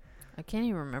easy. I can't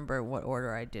even remember what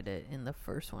order I did it in the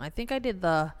first one. I think I did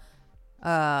the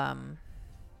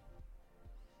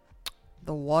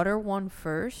water one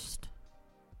first.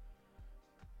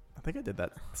 I think I did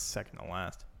that second to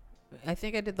last. I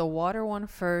think I did the water one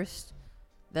first,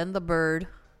 then the bird,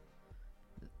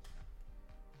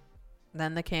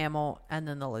 then the camel, and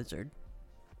then the lizard.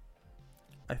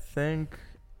 I think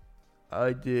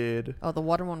I did... Oh, the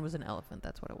water one was an elephant.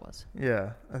 That's what it was.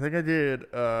 Yeah. I think I did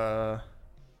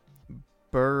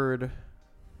bird,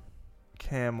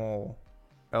 camel,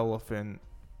 elephant,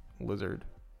 lizard.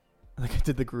 I think I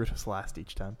did the Gerudos last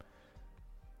each time.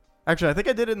 Actually, I think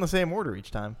I did it in the same order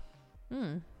each time.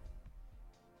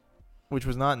 Which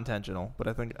was not intentional, but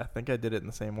I think I did it in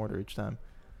the same order each time.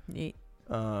 Neat.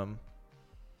 But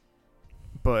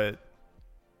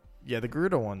yeah, the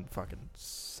Gerudo one fucking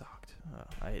sucked.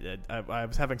 I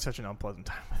was having such an unpleasant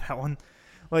time with that one.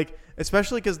 Like,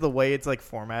 especially because the way it's, like,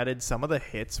 formatted, some of the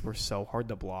hits were so hard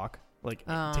to block. Like,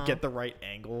 to get the right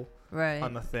angle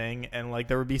on the thing. And, like,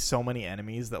 there would be so many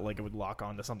enemies that, like, it would lock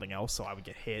onto something else, so I would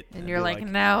get hit. And you're like,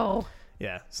 no.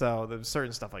 Yeah, so there's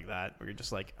certain stuff like that where you're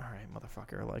just like, all right,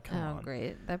 motherfucker, like, come on. Oh,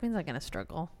 great. That means I'm going to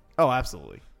struggle. Oh,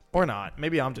 absolutely. Or not.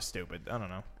 Maybe I'm just stupid. I don't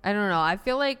know. I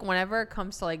feel like whenever it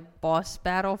comes to, like, boss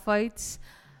battle fights,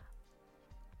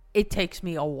 it takes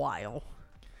me a while.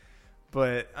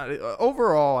 But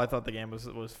overall, I thought the game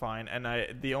was fine, and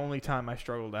the only time I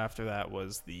struggled after that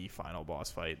was the final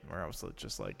boss fight, where I was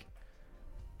just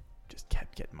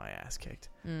kept getting my ass kicked.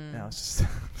 And I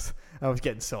was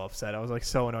getting so upset. I was, like,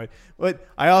 so annoyed. But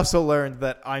I also learned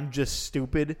that I'm just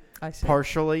stupid,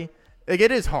 partially. Like,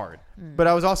 it is hard, but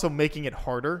I was also making it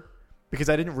harder because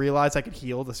I didn't realize I could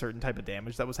heal the certain type of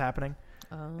damage that was happening,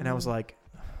 and I was like,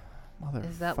 motherfucker.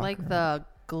 Is that like the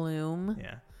gloom?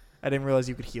 Yeah. I didn't realize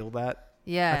you could heal that.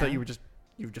 Yeah. I thought you were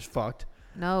just fucked.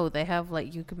 No, they have,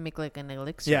 like, you can make, like, an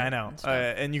elixir. Yeah, I know.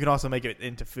 And you can also make it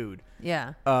into food.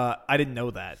 Yeah. I didn't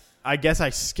know that. I guess I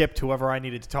skipped whoever I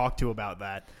needed to talk to about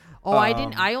that. Oh, I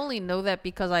didn't. I only know that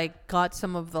because I got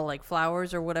some of the, like,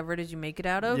 flowers or whatever it is you make it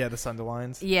out of. Yeah, the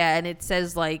Sunderlines. Yeah, and it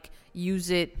says, like, use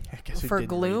it for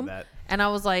gloom. And I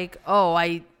was like, oh,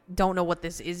 I don't know what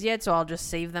this is yet, so I'll just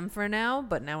save them for now.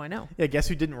 But now I know. Yeah, guess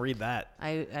who didn't read that?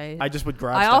 I just would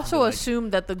grab. I also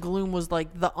assumed that the gloom was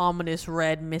like the ominous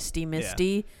red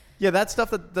misty. Yeah, that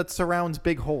stuff that surrounds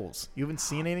big holes. You haven't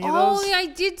seen any of those? Oh, yeah, I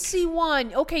did see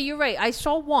one. Okay, you're right. I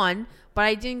saw one, but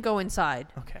I didn't go inside.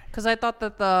 Okay. Because I thought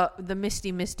that the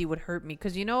misty would hurt me.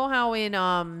 Because you know how in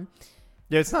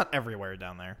Yeah, it's not everywhere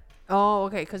down there. Oh,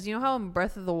 okay. Because you know how in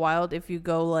Breath of the Wild, if you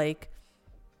go like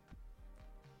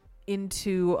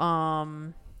into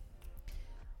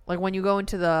like when you go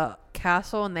into the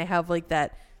castle and they have like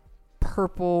that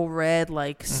purple red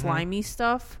like slimy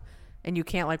stuff and you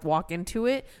can't like walk into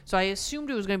it, so I assumed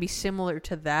it was going to be similar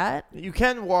to that. You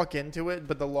can walk into it,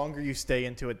 but the longer you stay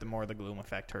into it, the more the gloom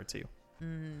effect hurts you.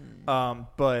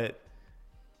 But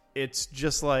it's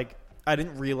just like I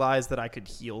didn't realize that I could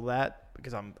heal that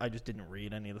because I just didn't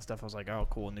read any of the stuff. I was like, oh,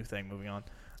 cool, new thing, moving on.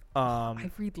 I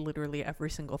read literally every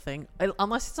single thing.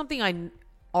 Unless it's something I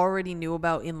already knew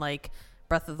about in, like,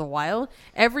 Breath of the Wild.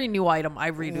 Every new item I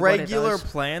read regular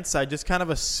plants, I just kind of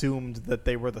assumed that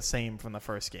they were the same from the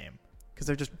first game. Because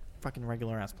they're just fucking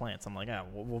regular-ass plants. I'm like,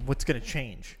 what's going to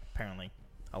change, apparently?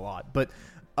 a lot. But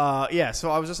yeah,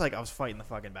 so I was just like, I was fighting the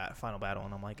fucking final battle,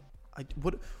 and I'm like,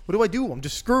 what do I do? I'm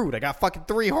just screwed. I got fucking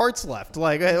 3 hearts left.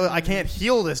 Like I can't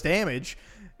heal this damage.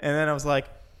 And then I was like,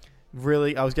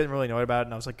 I was getting really annoyed about it,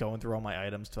 and I was like going through all my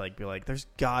items to like be like, there's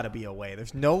gotta be a way.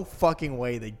 There's no fucking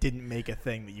way they didn't make a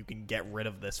thing that you can get rid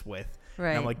of this with. Right.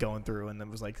 And I'm like going through, and then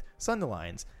it was like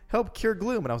Sundelions help cure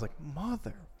gloom, and I was like,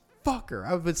 motherfucker!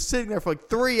 I've been sitting there for like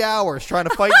 3 hours trying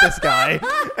to fight this guy,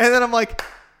 and then I'm like,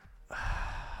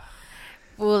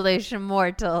 foolish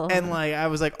mortal. and like I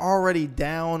was like already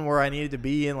down where I needed to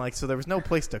be, and like so there was no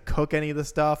place to cook any of the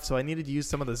stuff, so I needed to use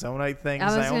some of the Zonite things.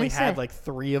 I only had like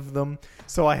 3 of them,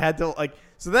 so I had to like.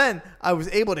 So then I was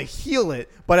able to heal it,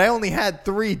 but I only had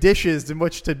 3 dishes in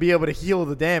which to be able to heal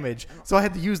the damage. So I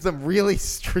had to use them really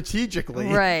strategically.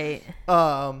 Right.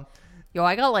 Yo,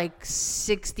 I got like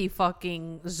 60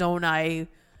 fucking Zonai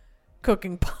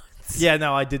cooking pots. Yeah,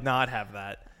 no, I did not have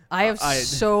that. I have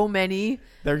so many.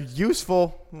 They're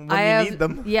useful when you need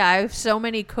them. Yeah, I have so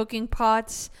many cooking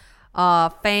pots,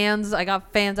 fans. I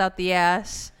got fans out the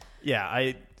ass.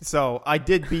 Yeah, So I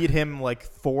did beat him like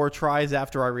 4 tries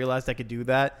after I realized I could do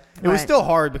that. It was still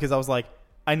hard because I was like,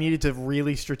 I needed to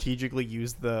really strategically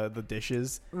use the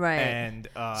dishes. Right. And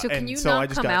so can you not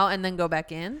come out and then go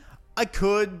back in? I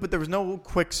could, but there was no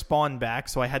quick spawn back,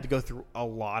 so I had to go through a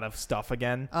lot of stuff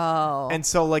again. Oh. And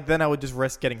so like then I would just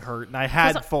risk getting hurt, and I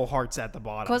had full hearts at the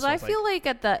bottom. Because I feel like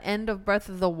at the end of Breath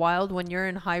of the Wild, when you're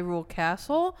in Hyrule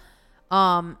Castle,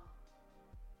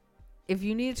 if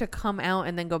you needed to come out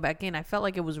and then go back in, I felt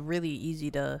like it was really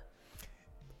easy to.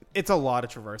 It's a lot of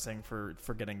traversing for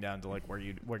getting down to like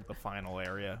where the final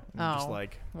area. Just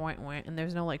like and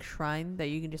there's no like shrine that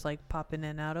you can just like pop in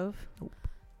and out of. Nope.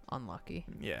 Unlucky.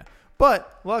 Yeah,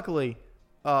 but luckily,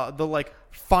 the like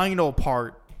final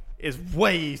part is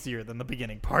way easier than the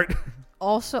beginning part.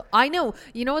 Also, I know.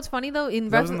 You know what's funny though?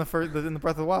 That was in the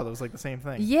Breath of the Wild. It was like the same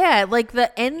thing. Yeah, like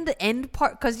the end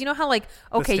part, because you know how like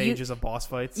the stages of boss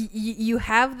fights. You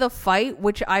have the fight,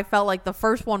 which I felt like the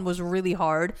first one was really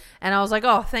hard, and I was like,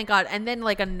 oh, thank God. And then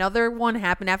like another one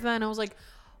happened after that, and I was like,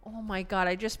 oh my God,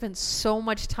 I just spent so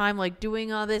much time like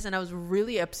doing all this, and I was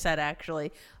really upset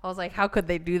actually. I was like, how could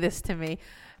they do this to me?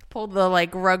 Pulled the like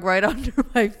rug right under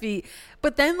my feet.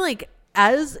 But then like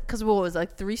because what was it,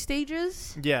 like 3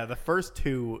 stages? Yeah, the first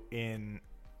 2 in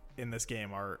this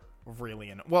game are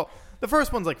really well, the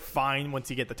first one's like fine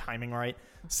once you get the timing right.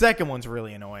 Second one's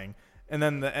really annoying. And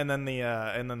then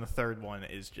the third one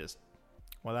is just,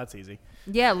 well, that's easy.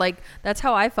 Yeah, like that's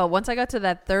how I felt once I got to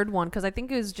that third one, because I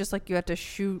think it was just like you had to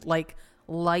shoot like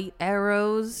light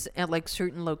arrows at like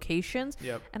certain locations.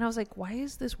 Yep. And I was like, why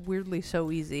is this weirdly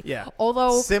so easy? Yeah.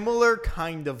 Although similar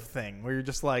kind of thing where you're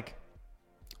just like,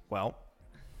 well,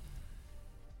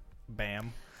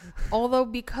 bam. Although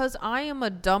because I am a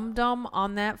dum-dum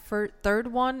on that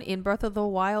third one in Breath of the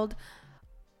Wild,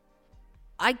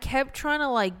 I kept trying to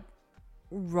like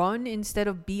run instead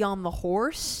of be on the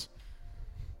horse.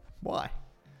 Why?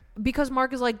 Because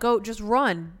Mark is like, go, just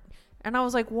run. And I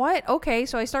was like, what? Okay.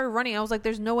 So I started running. I was like,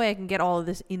 there's no way I can get all of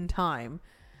this in time.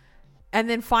 And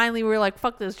then finally we were like,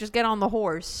 fuck this, just get on the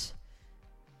horse.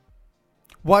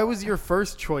 Why was your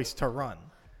first choice to run?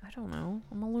 I don't know.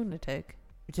 I'm a lunatic.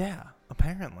 Yeah,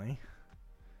 apparently.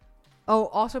 Oh,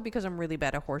 also because I'm really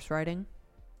bad at horse riding.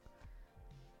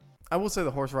 I will say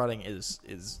the horse riding is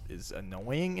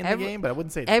annoying in the game, but I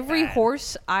wouldn't say it's every bad.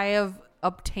 Horse I have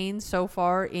obtained so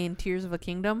far in Tears of a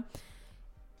Kingdom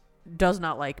does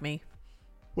not like me.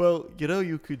 Well, you know,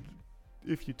 you could,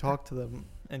 if you talk to them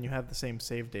and you have the same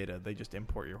save data, they just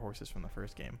import your horses from the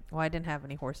first game. Well, I didn't have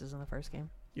any horses in the first game.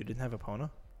 You didn't have Epona?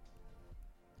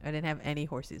 I didn't have any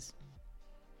horses.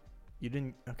 You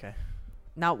didn't? Okay.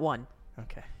 Not one.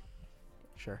 Okay.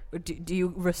 Sure. Do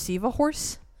you receive a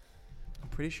horse? I'm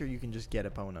pretty sure you can just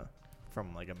get Epona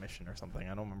from like a mission or something.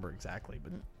 I don't remember exactly,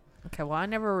 but okay. Well, I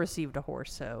never received a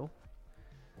horse, so.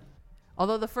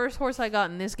 Although the first horse I got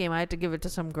in this game, I had to give it to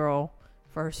some girl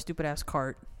for her stupid ass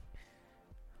cart.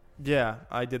 Yeah,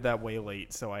 I did that way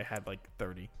late, so I had like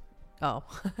 30. Oh.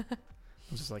 I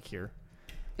was just like, here.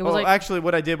 It was actually,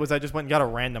 what I did was I just went and got a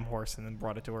random horse and then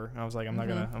brought it to her. And I was like, I'm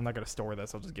not gonna store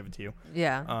this. I'll just give it to you.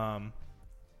 Yeah.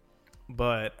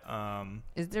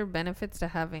 Is there benefits to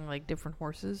having like different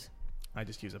horses? I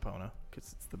just use Epona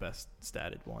because it's the best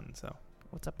statted one. So.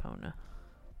 What's Epona?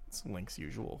 It's Link's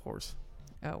usual horse.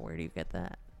 Oh, where do you get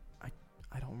that?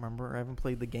 I don't remember. I haven't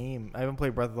played the game. I haven't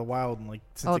played Breath of the Wild in like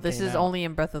since it this came is out. only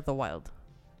in Breath of the Wild.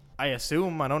 I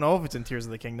assume. I don't know if it's in Tears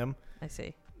of the Kingdom. I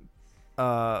see.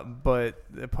 But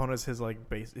Epona's his like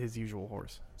his usual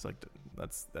horse. It's like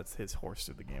that's his horse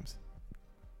through the games.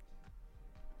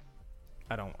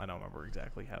 I don't remember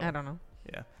exactly how. I don't know.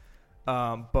 Yeah.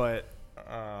 But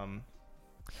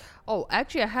Oh,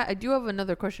 actually, I do have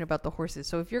another question about the horses.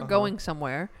 So if you're going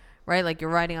somewhere, right, like you're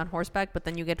riding on horseback, but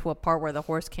then you get to a part where the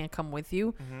horse can't come with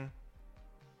you.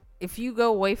 If you go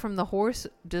away from the horse,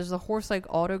 does the horse like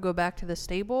auto go back to the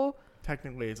stable?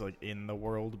 technically, it's like in the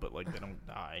world, but like they don't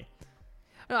die.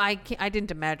 No, I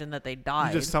didn't imagine that they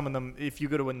died. You just summon them. If you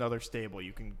go to another stable,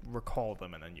 you can recall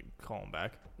them and then you call them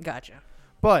back. Gotcha.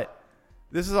 But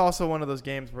this is also one of those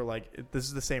games where like this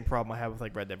is the same problem I have with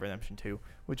like Red Dead Redemption 2,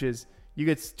 which is you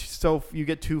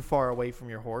get too far away from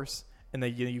your horse and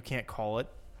then you can't call it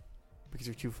because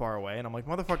you're too far away. And I'm like,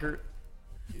 motherfucker,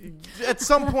 at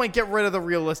some point get rid of the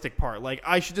realistic part. Like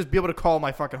I should just be able to call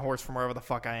my fucking horse from wherever the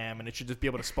fuck I am, and it should just be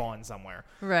able to spawn somewhere.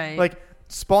 Right. Like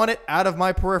spawn it out of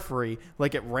my periphery,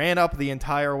 like it ran up the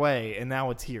entire way and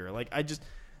now it's here. Like I just.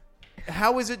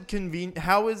 How is it convenient?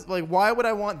 How is like? Why would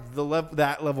I want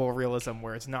that level of realism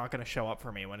where it's not going to show up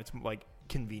for me when it's like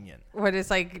convenient? When it's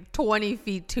like 20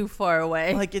 feet too far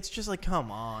away. Like it's just like,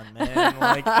 come on, man.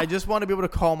 Like I just want to be able to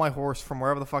call my horse from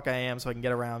wherever the fuck I am so I can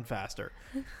get around faster.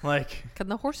 Like, can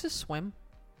the horses swim?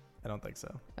 I don't think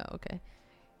so. Oh, okay.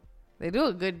 They do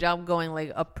a good job going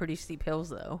like up pretty steep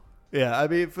hills though. Yeah, I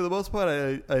mean, for the most part,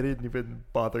 I didn't even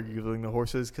bother using the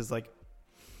horses because like.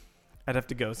 I'd have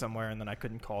to go somewhere and then I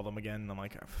couldn't call them again. And I'm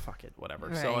like, oh, fuck it, whatever.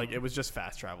 Right. So like it was just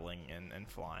fast traveling and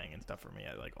flying and stuff for me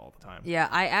like all the time. Yeah,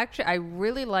 I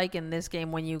really like in this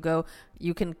game when you go,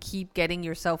 you can keep getting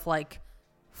yourself like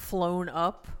flown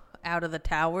up out of the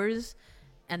towers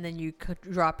and then you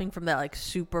dropping from that like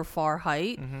super far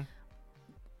height.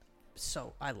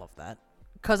 So I love that.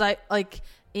 Because I like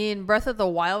in Breath of the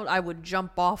Wild, I would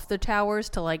jump off the towers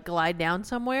to like glide down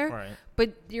somewhere. Right.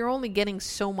 But you're only getting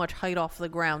so much height off the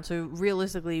ground. So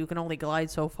realistically, you can only glide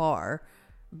so far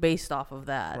based off of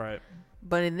that. Right.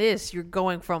 But in this, you're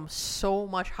going from so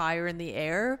much higher in the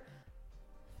air.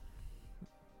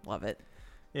 Love it.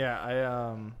 Yeah,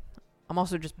 I'm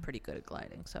also just pretty good at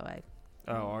gliding, so I.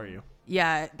 Oh, are you?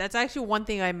 Yeah, that's actually one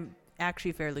thing I'm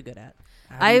actually fairly good at.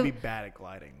 How do you be bad at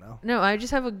gliding though? No, I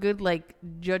just have a good like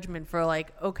judgment for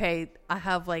like, okay, I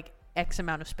have like X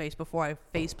amount of space before I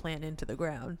face plant into the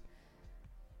ground.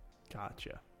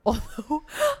 Gotcha. Although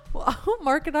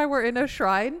Mark and I were in a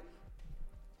shrine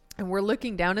and we're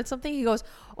looking down at something, he goes,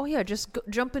 "Oh yeah, just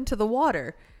jump into the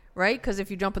water." Right? Because if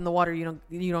you jump in the water, you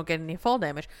don't get any fall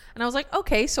damage. And I was like,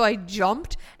 okay, so I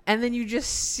jumped, and then you just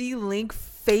see Link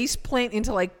face plant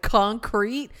into like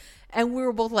concrete, and we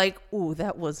were both like, "Ooh,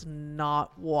 that was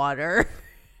not water."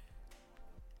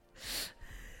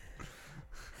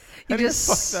 How do you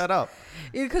fuck that up?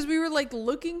 Because we were like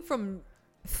looking from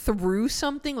through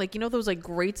something, like those like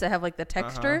grates that have like the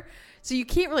texture, so you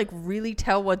can't like really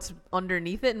tell what's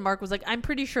underneath it. And Mark was like, "I'm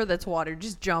pretty sure that's water.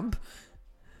 Just jump."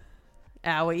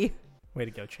 Owie. Way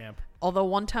to go, champ. Although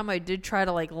one time I did try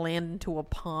to like land into a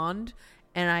pond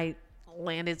and I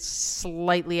landed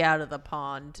slightly out of the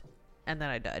pond and then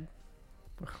I died.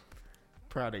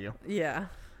 Proud of you. Yeah.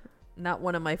 Not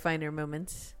one of my finer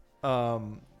moments.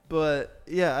 But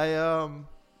yeah,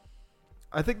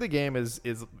 I think the game is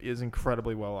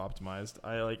incredibly well optimized.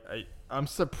 I'm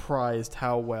surprised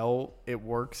how well it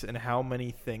works and how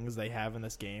many things they have in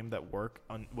this game that work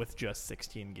with just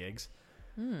 16 gigs.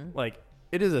 Like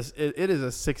it is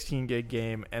a 16 gig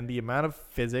game, and the amount of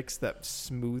physics that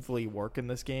smoothly work in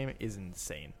this game is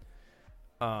insane.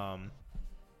 I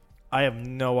have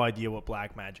no idea what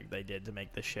black magic they did to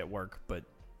make this shit work, but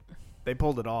they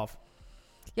pulled it off.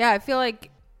 Yeah, I feel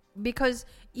like because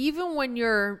even when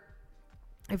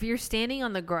if you're standing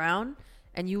on the ground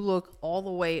and you look all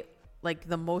the way like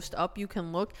the most up you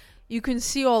can look, you can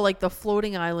see all like the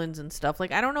floating islands and stuff.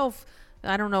 Like I don't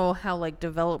know how like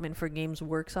development for games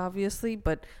works, obviously,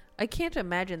 but I can't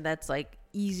imagine that's like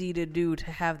easy to do,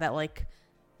 to have that like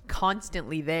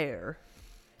constantly there.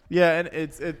 Yeah, and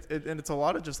it's a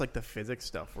lot of just like the physics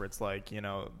stuff where it's like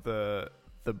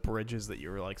the bridges that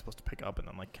you're like supposed to pick up and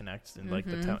then like connect in like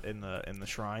in the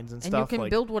shrines and stuff. And you can like,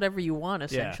 build whatever you want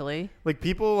essentially. Yeah. Like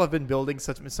people have been building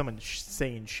some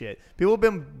insane shit. People have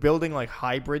been building like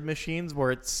hybrid machines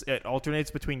where it alternates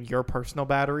between your personal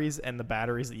batteries and the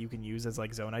batteries that you can use as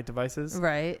like Zonite devices.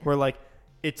 Right. Where like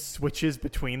it switches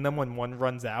between them when one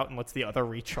runs out and lets the other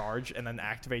recharge and then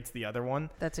activates the other one.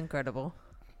 That's incredible.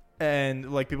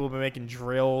 And like people have been making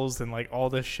drills and like all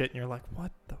this shit, and you're like,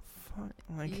 what the fuck?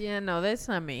 Like, yeah, no, that's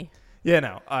not me. Yeah,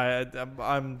 no,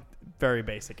 I'm very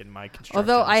basic in my construction.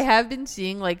 Although I have been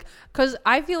seeing like, because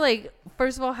I feel like,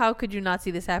 first of all, how could you not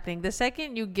see this happening? The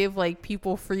second you give like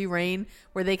people free reign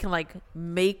where they can like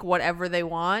make whatever they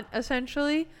want,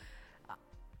 essentially.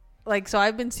 Like, so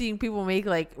I've been seeing people make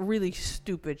like really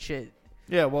stupid shit.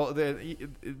 Yeah, well,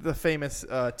 the famous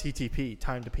TTP,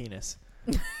 time to penis,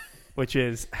 which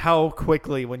is how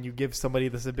quickly, when you give somebody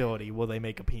this ability, will they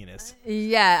make a penis?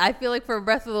 Yeah, I feel like for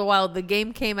Breath of the Wild, the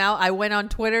game came out. I went on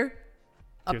Twitter.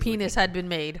 A penis had been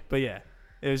made. But yeah,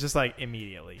 it was just like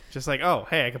immediately. Just like, oh,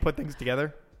 hey, I can put things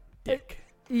together. Dick.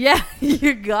 Yeah,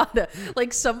 you gotta.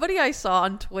 Like, somebody I saw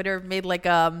on Twitter made like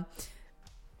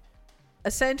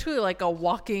essentially like a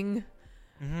walking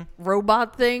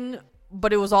robot thing,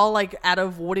 but it was all like out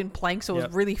of wooden planks, so it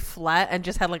was really flat and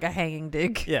just had like a hanging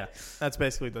dick. Yeah, that's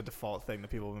basically the default thing that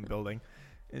people have been building.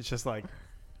 It's just like,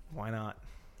 why not?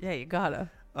 Yeah, you gotta.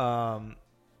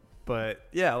 But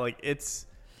yeah, like it's.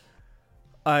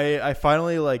 I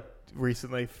finally like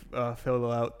recently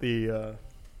filled out the.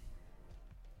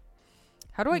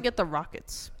 How do I get the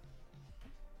rockets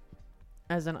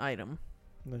as an item?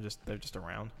 They're just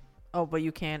around. Oh, but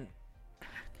you can't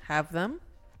have them?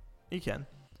 You can.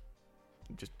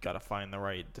 You just gotta find the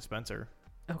right dispenser.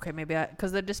 Okay, maybe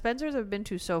because the dispensers I've been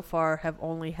to so far have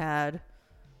only had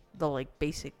the like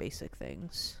basic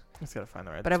things. Just gotta find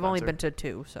the right. But dispenser. I've only been to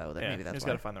 2, so that maybe that's just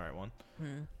why. gotta find the right one.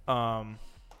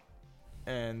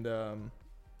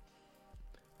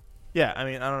 Yeah, I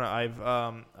mean, I don't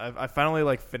know. I've finally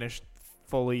like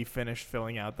fully finished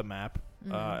filling out the map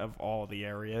of all the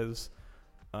areas,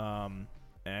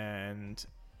 and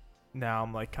now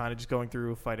I'm like kind of just going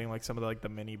through fighting like some of the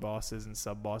mini bosses and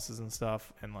sub bosses and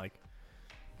stuff, and like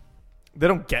they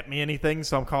don't get me anything,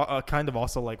 so I'm kind of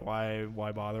also like why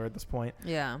bother at this point?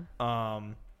 Yeah.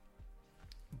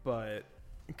 But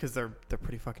because they're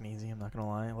pretty fucking easy, I'm not gonna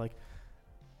lie. Like,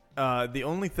 the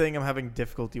only thing I'm having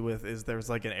difficulty with is there's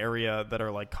like an area that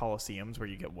are like coliseums where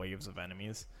you get waves of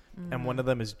enemies, and one of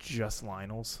them is just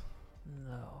Lionels.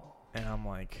 No. And I'm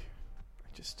like,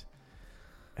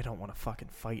 I don't want to fucking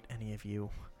fight any of you.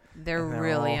 They're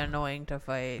really annoying to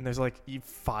fight. And there's like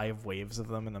 5 waves of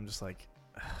them, and I'm just like,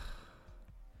 ugh.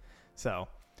 So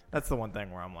that's the one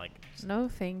thing where I'm like, no,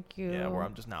 thank you. Yeah, where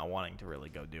I'm just not wanting to really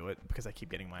go do it because I keep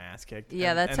getting my ass kicked.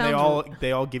 Yeah, and sounds.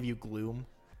 They all give you gloom,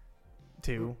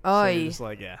 too. Oh, so you're just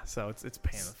like, yeah. So it's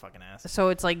pain in the fucking ass. So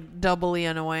it's like doubly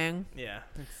annoying. Yeah,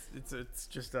 it's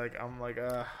just like I'm like,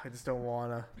 I just don't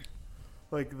wanna.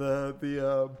 Like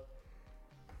the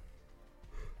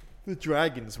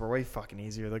dragons were way fucking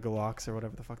easier. The Galox or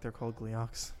whatever the fuck they're called,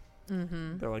 Gleox.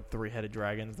 Mm-hmm. They're like 3-headed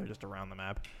dragons. They're just around the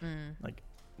map. Like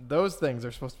those things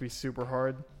are supposed to be super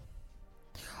hard.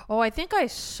 Oh, I think I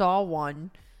saw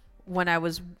one when I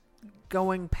was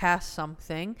going past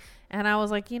something, and I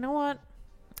was like, you know what?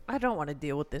 I don't want to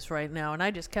deal with this right now, and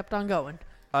I just kept on going.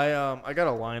 I got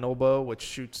a Lionel bow which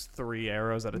shoots 3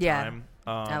 arrows at a time.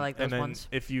 I like those and then ones.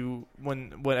 If you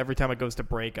when every time it goes to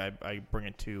break, I bring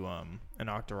it to an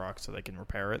Octorok so they can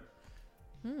repair it.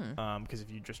 Because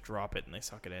if you just drop it and they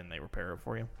suck it in, they repair it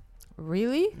for you.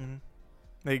 Really? Mm-hmm.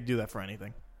 They do that for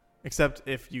anything, except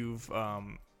if you've.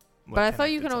 But I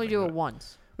thought you can only do it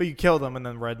once. Well, you kill them and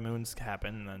then red moons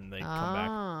happen and then they come back.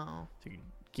 Oh. So you can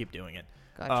keep doing it.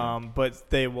 Gotcha. But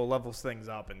they will level things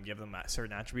up and give them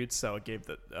certain attributes. So it gave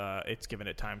it's given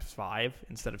it ×5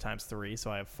 instead of ×3.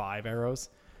 So I have 5 arrows,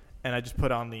 and I just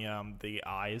put on the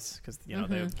eyes because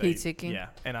they heat seeking. Yeah,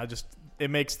 and it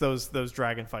makes those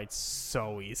dragon fights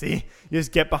so easy. You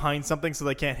just get behind something so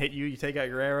they can't hit you. You take out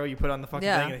your arrow, you put on the fucking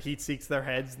thing, and it heat seeks their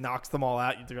heads, knocks them all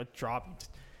out. You drop, you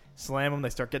slam them, they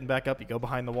start getting back up. You go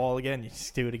behind the wall again, you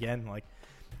just do it again. Like.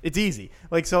 It's easy.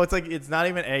 Like, so it's like, it's not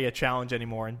even a challenge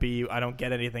anymore, and B, I don't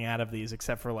get anything out of these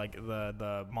except for like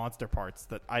the monster parts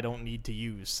that I don't need to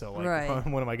use. So like, right.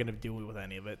 What am I going to do with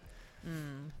any of it?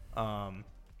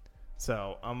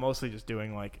 So I'm mostly just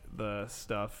doing like the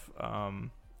stuff,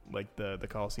 like the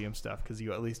Coliseum stuff, because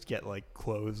you at least get like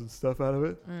clothes and stuff out of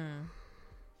it.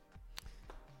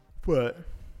 But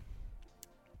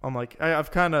I'm like,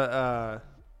 I've kind of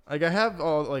like I have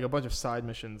all like a bunch of side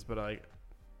missions, but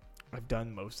I've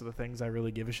done most of the things I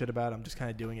really give a shit about. I'm just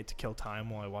kind of doing it to kill time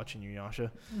while I watch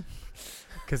Inuyasha.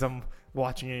 Because I'm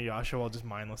watching Inuyasha while just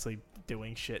mindlessly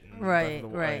doing shit in Breath of the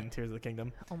Wild and Tears of the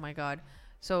Kingdom. Oh my god.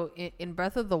 So in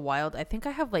Breath of the Wild, I think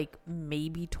I have like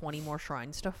maybe 20 more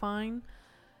shrines to find.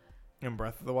 In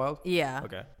Breath of the Wild? Yeah.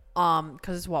 Okay.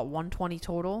 Because it's 120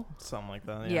 total? Something like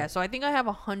that, yeah. So I think I have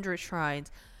 100 shrines.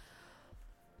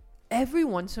 Every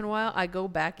once in a while, I go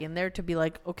back in there to be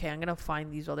like, okay, I'm going to find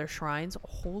these other shrines.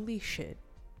 Holy shit.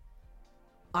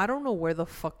 I don't know where the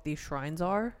fuck these shrines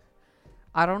are.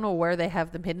 I don't know where they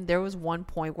have them hidden. There was one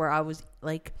point where I was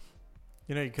like...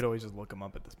 You could always just look them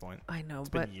up at this point. I know, it's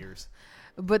been years.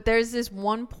 But there's this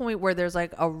one point where there's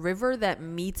like a river that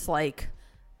meets like...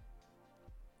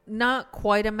 Not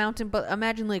quite a mountain, but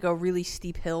imagine like a really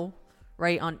steep hill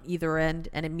right on either end,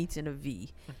 and it meets in a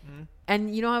V. Mm-hmm.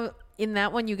 And you know how in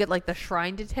that one you get like the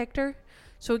shrine detector,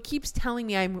 so it keeps telling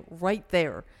me I'm right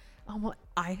there. I'm like,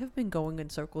 I have been going in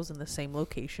circles in the same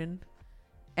location,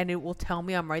 and it will tell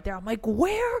me I'm right there. I'm like,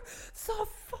 where the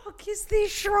fuck is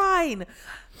this shrine?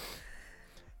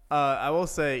 I will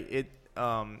say it.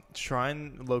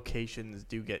 Shrine locations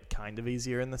do get kind of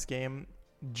easier in this game,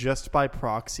 just by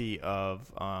proxy of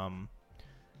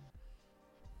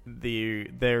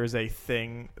there's a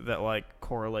thing that like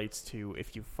correlates to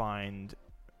if you find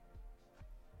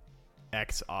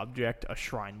X object, a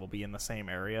shrine will be in the same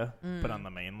area, but on the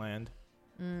mainland.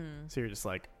 So you're just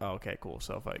like, oh, okay, cool.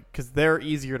 So because they're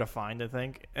easier to find, I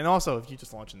think, and also if you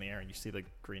just launch in the air and you see the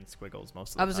green squiggles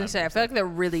most of the time. I was gonna say, I feel like they're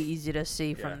really easy to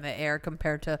see from the air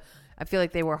compared to. I feel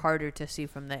like they were harder to see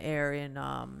from the air in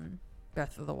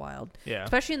Breath of the Wild. Yeah,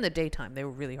 especially in the daytime, they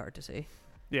were really hard to see.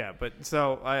 Yeah, but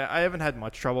so I haven't had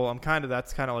much trouble.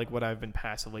 That's kind of like what I've been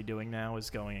passively doing now is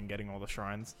going and getting all the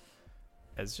shrines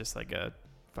as just like a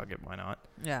fuck it, why not?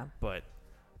 Yeah. But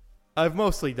I've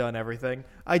mostly done everything.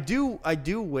 I do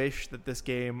wish that this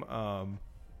game,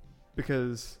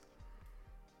 because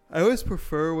I always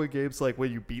prefer when games like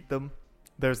when you beat them,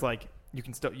 there's like you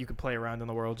can play around in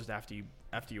the world just after you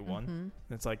won. Mm-hmm. And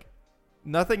it's like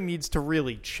nothing needs to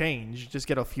really change. Just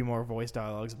get a few more voice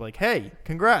dialogues. Like, hey,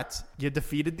 congrats, you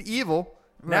defeated the evil.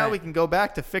 Right. Now we can go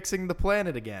back to fixing the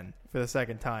planet again for the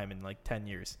second time in like 10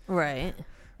 years. Right.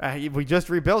 We just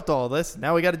rebuilt all this.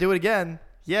 Now we got to do it again.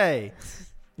 Yay.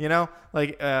 You know,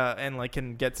 like, and like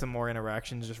can get some more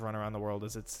interactions, just run around the world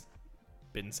as it's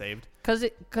been saved. Cause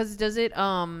does it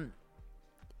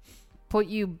put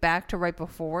you back to right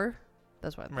before?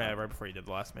 That's what I thought. Right before you did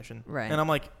the last mission. Right. And I'm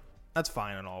like, that's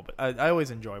fine and all, but I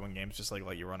always enjoy when games just like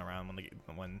let you run around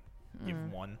when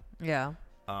you've won. Yeah.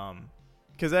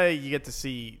 Because you get to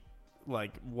see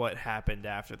like what happened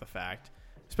after the fact,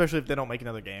 especially if they don't make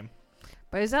another game.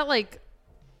 But is that like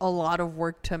a lot of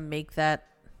work to make that?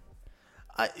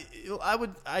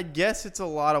 I guess it's a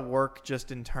lot of work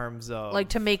just in terms of like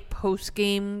to make post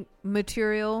game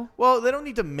material. Well, they don't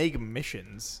need to make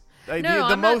missions.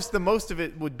 The most of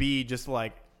it would be just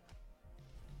like,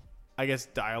 I guess,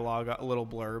 dialogue, little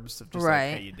blurbs of just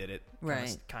like, hey, you did it,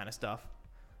 kind of stuff.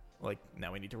 Like,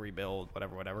 now we need to rebuild,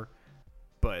 whatever.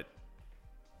 But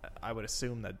I would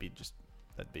assume that would be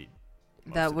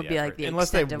like the unless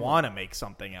they want to make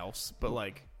something else. But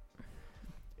like,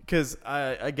 because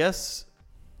I guess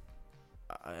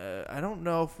I don't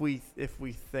know if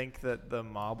we think that the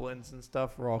moblins and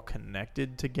stuff are all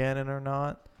connected to Ganon or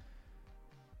not.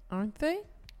 Aren't they?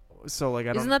 So like,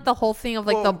 isn't that the whole thing of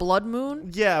like the blood moon?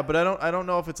 Yeah, but I don't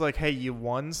know if it's like, hey, you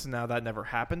won, so now that never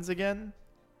happens again.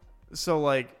 So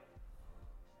like,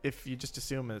 if you just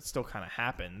assume it still kind of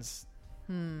happens,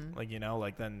 like, you know,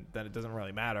 like then it doesn't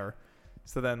really matter.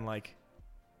 So then like,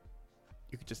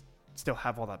 you could just still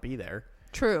have all that be there.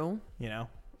 True. You know,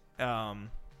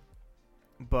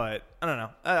 but I don't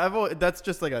know. That's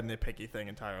just like a nitpicky thing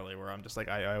entirely. Where I'm just like,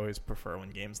 I always prefer when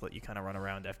games let you kind of run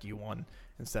around after you won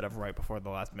instead of right before the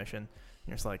last mission. And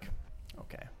you're just like,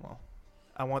 okay, well,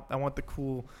 I want the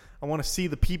cool. I want to see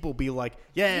the people be like,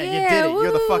 yeah, you did it.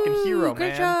 You're the fucking hero,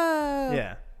 man. Job.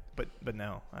 Yeah, but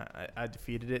no, I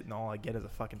defeated it, and all I get is a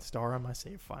fucking star on my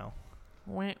save file.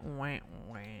 Wah, wah,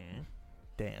 wah.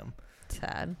 Damn.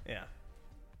 Sad. Yeah.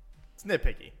 It's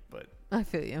nitpicky, but I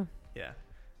feel you. Yeah.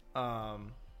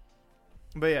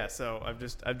 But yeah, so I've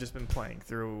just been playing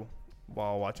through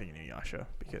while watching Inuyasha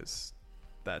because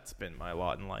that's been my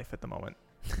lot in life at the moment.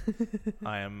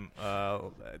 I am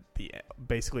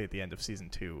basically at the end of season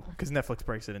 2 because Netflix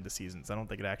breaks it into seasons. I don't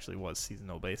think it actually was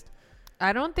seasonal based.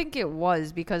 I don't think it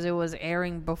was because it was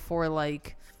airing before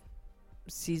like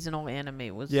seasonal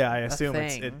anime was. Yeah, I assume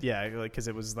it's because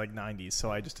it was like 90s,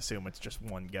 so I just assume it's just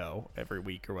one go every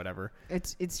week or whatever.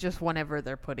 It's just whenever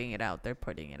they're putting it out.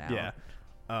 Yeah.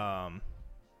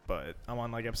 But I'm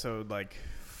on like episode like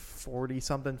 40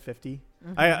 something, 50.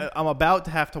 Mm-hmm. I'm about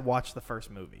to have to watch the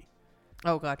first movie.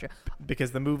 Oh, gotcha.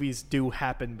 Because the movies do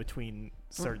happen between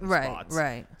certain spots.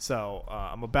 Right. So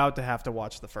I'm about to have to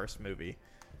watch the first movie.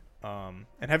 And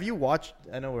have you watched?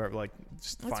 I know we're like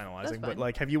just finalizing, but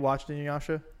like, have you watched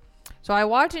Inuyasha? So I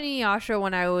watched Inuyasha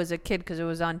when I was a kid because it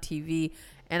was on TV,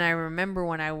 and I remember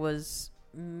when I was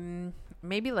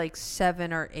maybe like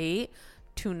 7 or 8,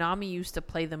 Toonami used to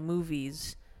play the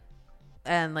movies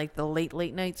and like the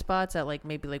late night spots at like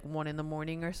maybe like 1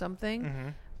 a.m. or something. Mm-hmm.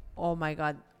 Oh my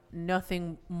god,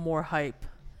 nothing more hype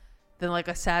than like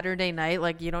a Saturday night.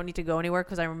 Like, you don't need to go anywhere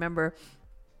because I remember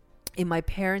in my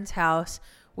parents' house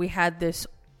we had this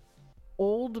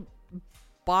old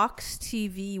box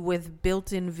TV with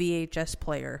built-in VHS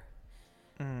player.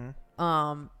 Mm-hmm.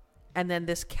 and then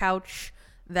this couch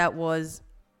that was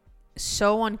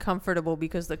so uncomfortable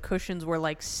because the cushions were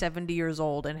like 70 years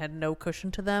old and had no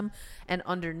cushion to them, and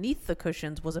underneath the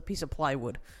cushions was a piece of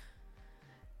plywood.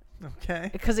 Okay.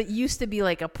 Because it used to be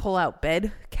like a pull-out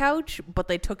bed couch, but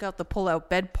they took out the pull-out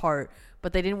bed part,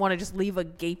 but they didn't want to just leave a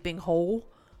gaping hole,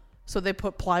 so they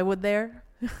put plywood there.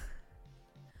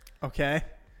 Okay.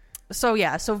 So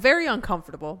yeah, so very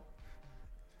uncomfortable.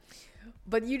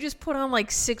 But you just put on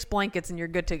like 6 blankets and you're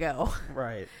good to go.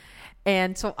 Right.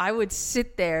 And so I would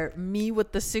sit there, me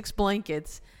with the 6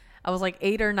 blankets. I was like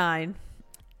 8 or 9.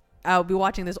 I would be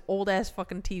watching this old ass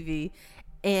fucking TV.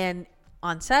 And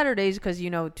on Saturdays, because,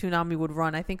 you know, Toonami would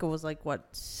run, I think it was like,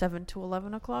 7 to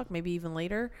 11 o'clock, maybe even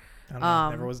later. I don't know.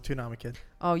 Never was a Toonami kid.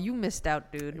 Oh, you missed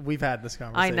out, dude. We've had this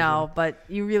conversation. I know, but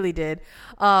you really did.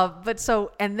 But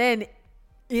so, and then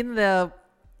in the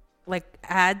like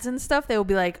ads and stuff, they will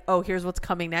be like, oh, here's what's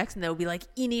coming next. And they'll be like,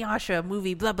 Inuyasha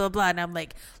movie, blah, blah, blah. And I'm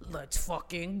like, let's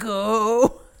fucking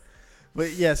go.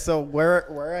 But yeah, so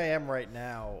where I am right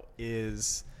now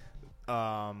is,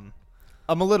 I'm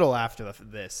a little after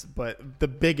this, but the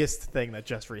biggest thing that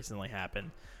just recently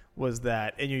happened was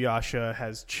that Inuyasha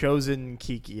has chosen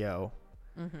Kikyo,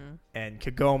 and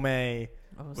Kagome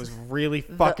was really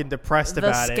fucking depressed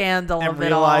about it, and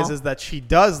realizes that she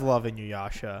does love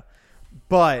Inuyasha,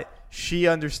 but she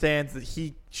understands that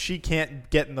she can't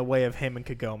get in the way of him and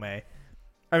Kagome.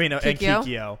 I mean, and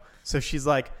Kikyo. So she's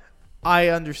like, I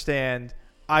understand.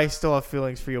 I still have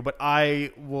feelings for you, but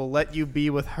I will let you be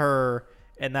with her,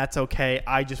 and that's okay.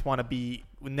 I just want to be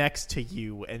next to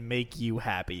you and make you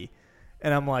happy.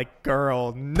 And I'm like,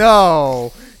 girl,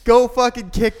 no. Go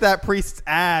fucking kick that priest's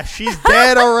ass. She's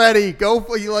dead already. Go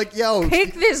for you, like, yo.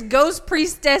 Kick this ghost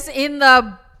priestess in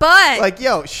the butt. Like,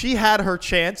 yo, she had her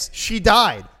chance. She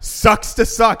died. Sucks to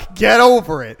suck. Get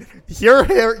over it. You're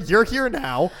here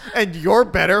now, and you're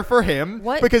better for him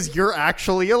because you're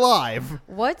actually alive.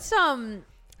 What's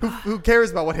Who cares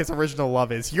about what his original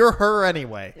love is? You're her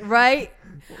anyway. Right?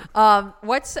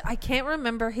 I can't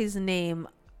remember his name.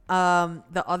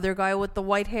 The other guy with the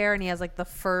white hair and he has like the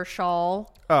fur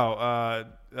shawl. Oh,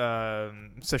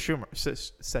 Sesshomaru.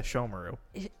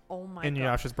 Oh my god.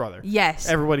 Inuyasha's brother. Yes.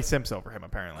 Everybody simps over him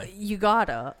apparently. You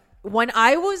gotta. When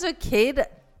I was a kid.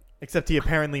 Except he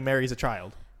apparently marries a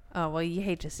child. Oh, well, you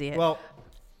hate to see it. Well,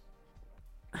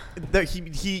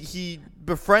 he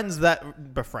befriends.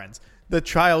 The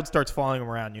child starts following him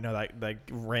around. You know, like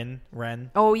Ren.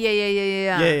 Oh yeah.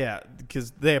 Yeah.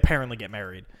 Because they apparently get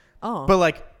married. Oh. But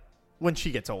like when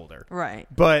she gets older. Right.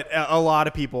 But a lot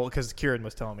of people, because Kieran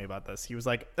was telling me about this, he was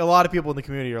like, a lot of people in the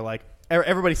community are like,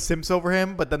 everybody simps over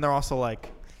him, but then they're also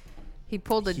like, he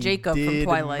pulled a Jacob from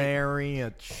Twilight. Marry a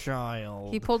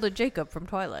child. He pulled a Jacob from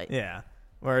Twilight. Yeah.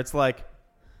 Where it's like,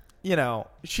 you know,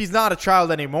 she's not a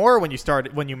child anymore when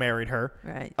you married her.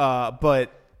 Right.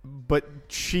 But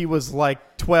she was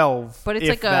like 12, but it's if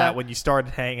like that, when you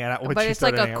started hanging out. But it's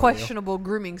like a questionable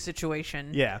grooming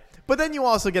situation. Yeah. But then you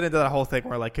also get into that whole thing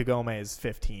where like Kagome is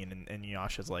 15 and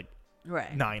Inuyasha's like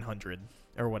 900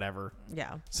 or whatever.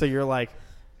 Yeah. So you're like,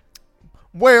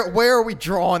 where are we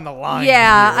drawing the line?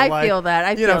 Yeah, here? I feel that.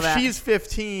 I feel that. She's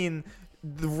 15.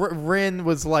 Rin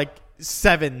was like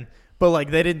 7. But like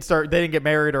they didn't get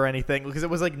married or anything because it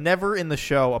was like never in the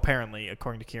show. Apparently,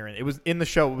 according to Kieran, it was in the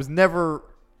show. It was never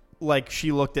like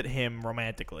she looked at him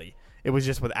romantically. It was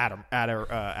just with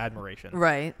admiration.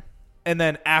 Right. And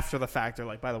then after the fact, they're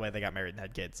like, by the way, they got married and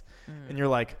had kids. And you're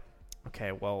like,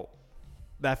 okay, well,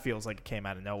 that feels like it came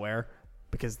out of nowhere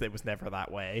because it was never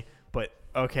that way. But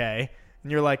okay.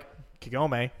 And you're like,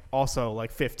 Kagome, also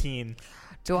like 15.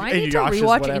 Do I need to rewatch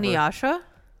whatever. Inuyasha?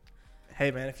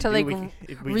 Hey man, if to you like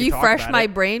we refresh my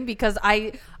brain because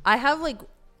I have like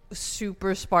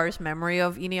super sparse memory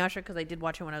of Inuyasha because I did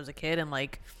watch it when I was a kid and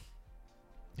like.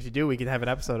 If you do, we can have an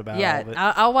episode about it. All of it.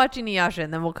 I'll watch Inuyasha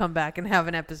and then we'll come back and have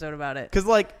an episode about it. Because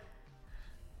like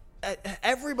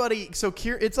everybody, it's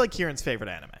like Kieran's favorite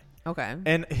anime. Okay.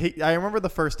 And I remember the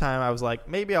first time I was like,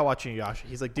 maybe I'll watch Inuyasha.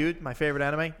 He's like, dude, my favorite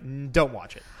anime. Don't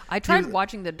watch it. I tried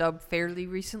watching the dub fairly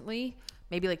recently,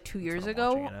 maybe like 2 years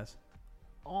ago.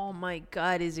 Oh my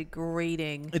god, is it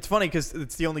grating? It's funny because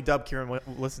it's the only dub Kieran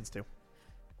listens to.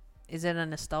 Is it a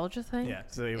nostalgia thing? Yeah,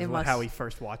 so it was how he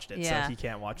first watched it, so he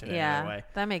can't watch it any other way.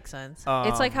 That makes sense.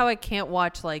 It's like how I can't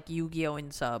watch like Yu-Gi-Oh! In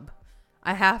sub.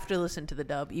 I have to listen to the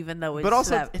dub, even though it's But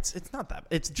also, it's not that.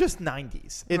 It's just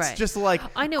 90s. It's just like,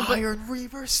 I know, Iron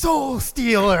Reaver Soul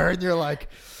Stealer, and you're like,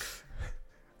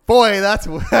 boy, that's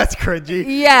cringy.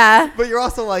 Yeah. But you're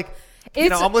also like,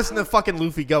 I'm listening to fucking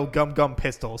Luffy go Gum Gum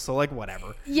Pistol, so like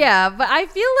whatever. Yeah, but I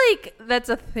feel like that's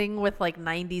a thing with like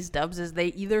 90s dubs is they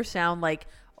either sound like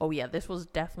oh yeah, this was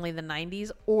definitely the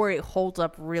 90s, or it holds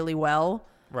up really well.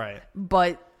 Right.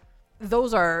 But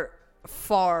those are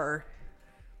far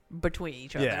between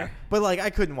each other. Yeah. But like I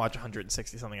couldn't watch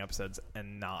 160 something episodes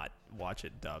and not watch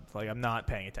it dubbed. Like I'm not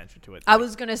paying attention to it. I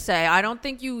was going to say, I don't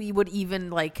think you would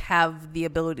even like have the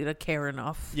ability to care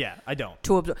enough. Yeah, I don't.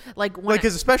 To absorb.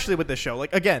 Because especially with this show,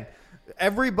 like again,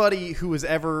 everybody who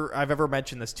I've ever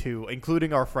mentioned this to,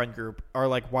 including our friend group, are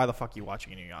like, why the fuck are you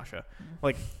watching Inuyasha?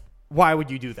 Like, why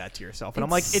would you do that to yourself? And I'm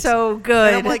like, it's so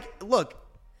good. And I'm like, look,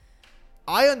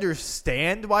 I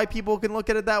understand why people can look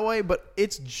at it that way, but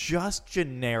it's just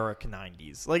generic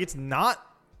 90s. Like, it's not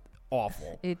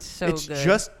awful. It's good. It's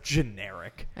just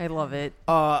generic. I love it.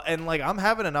 And like, I'm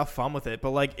having enough fun with it, but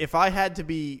like, if I had to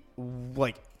be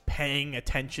like paying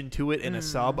attention to it in a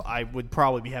sub, I would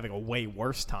probably be having a way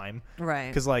worse time. Right.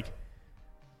 Because like,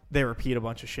 they repeat a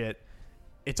bunch of shit.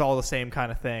 It's all the same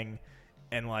kind of thing,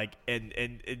 and like, and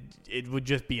it would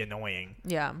just be annoying.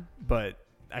 Yeah. But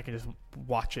I can just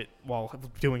watch it while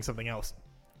doing something else.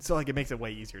 So like it makes it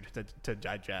way easier to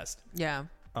digest. Yeah.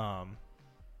 But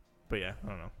yeah, I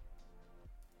don't know.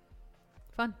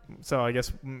 Fun. So I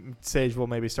guess Sage will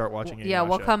maybe start watching Inuyasha. Yeah,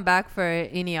 we'll come back for an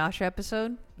Inuyasha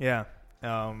episode. Yeah.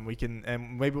 We can,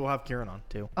 and maybe we'll have Kieran on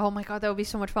too. Oh my god, that would be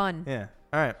so much fun. Yeah.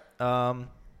 All right.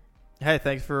 Hey,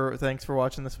 thanks for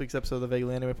watching this week's episode of the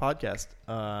Vaguely Anime Podcast.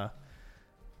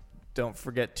 Don't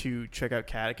forget to check out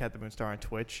Kat the Moonstar on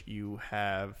Twitch. You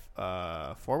have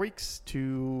 4 weeks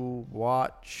to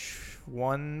watch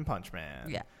One Punch Man.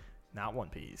 Yeah. Not One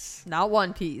Piece. Not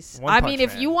One Piece. One I Punch mean,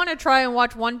 if Man. you want to try and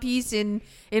watch One Piece in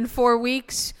 4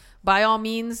 weeks, by all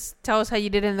means, tell us how you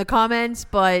did in the comments.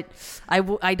 But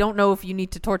I don't know if you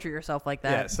need to torture yourself like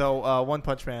that. Yeah, so One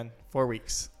Punch Man, 4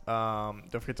 weeks. Don't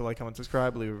forget to like, comment,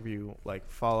 subscribe, leave a review, like,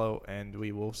 follow, and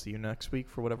we will see you next week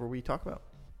for whatever we talk about.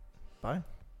 Bye.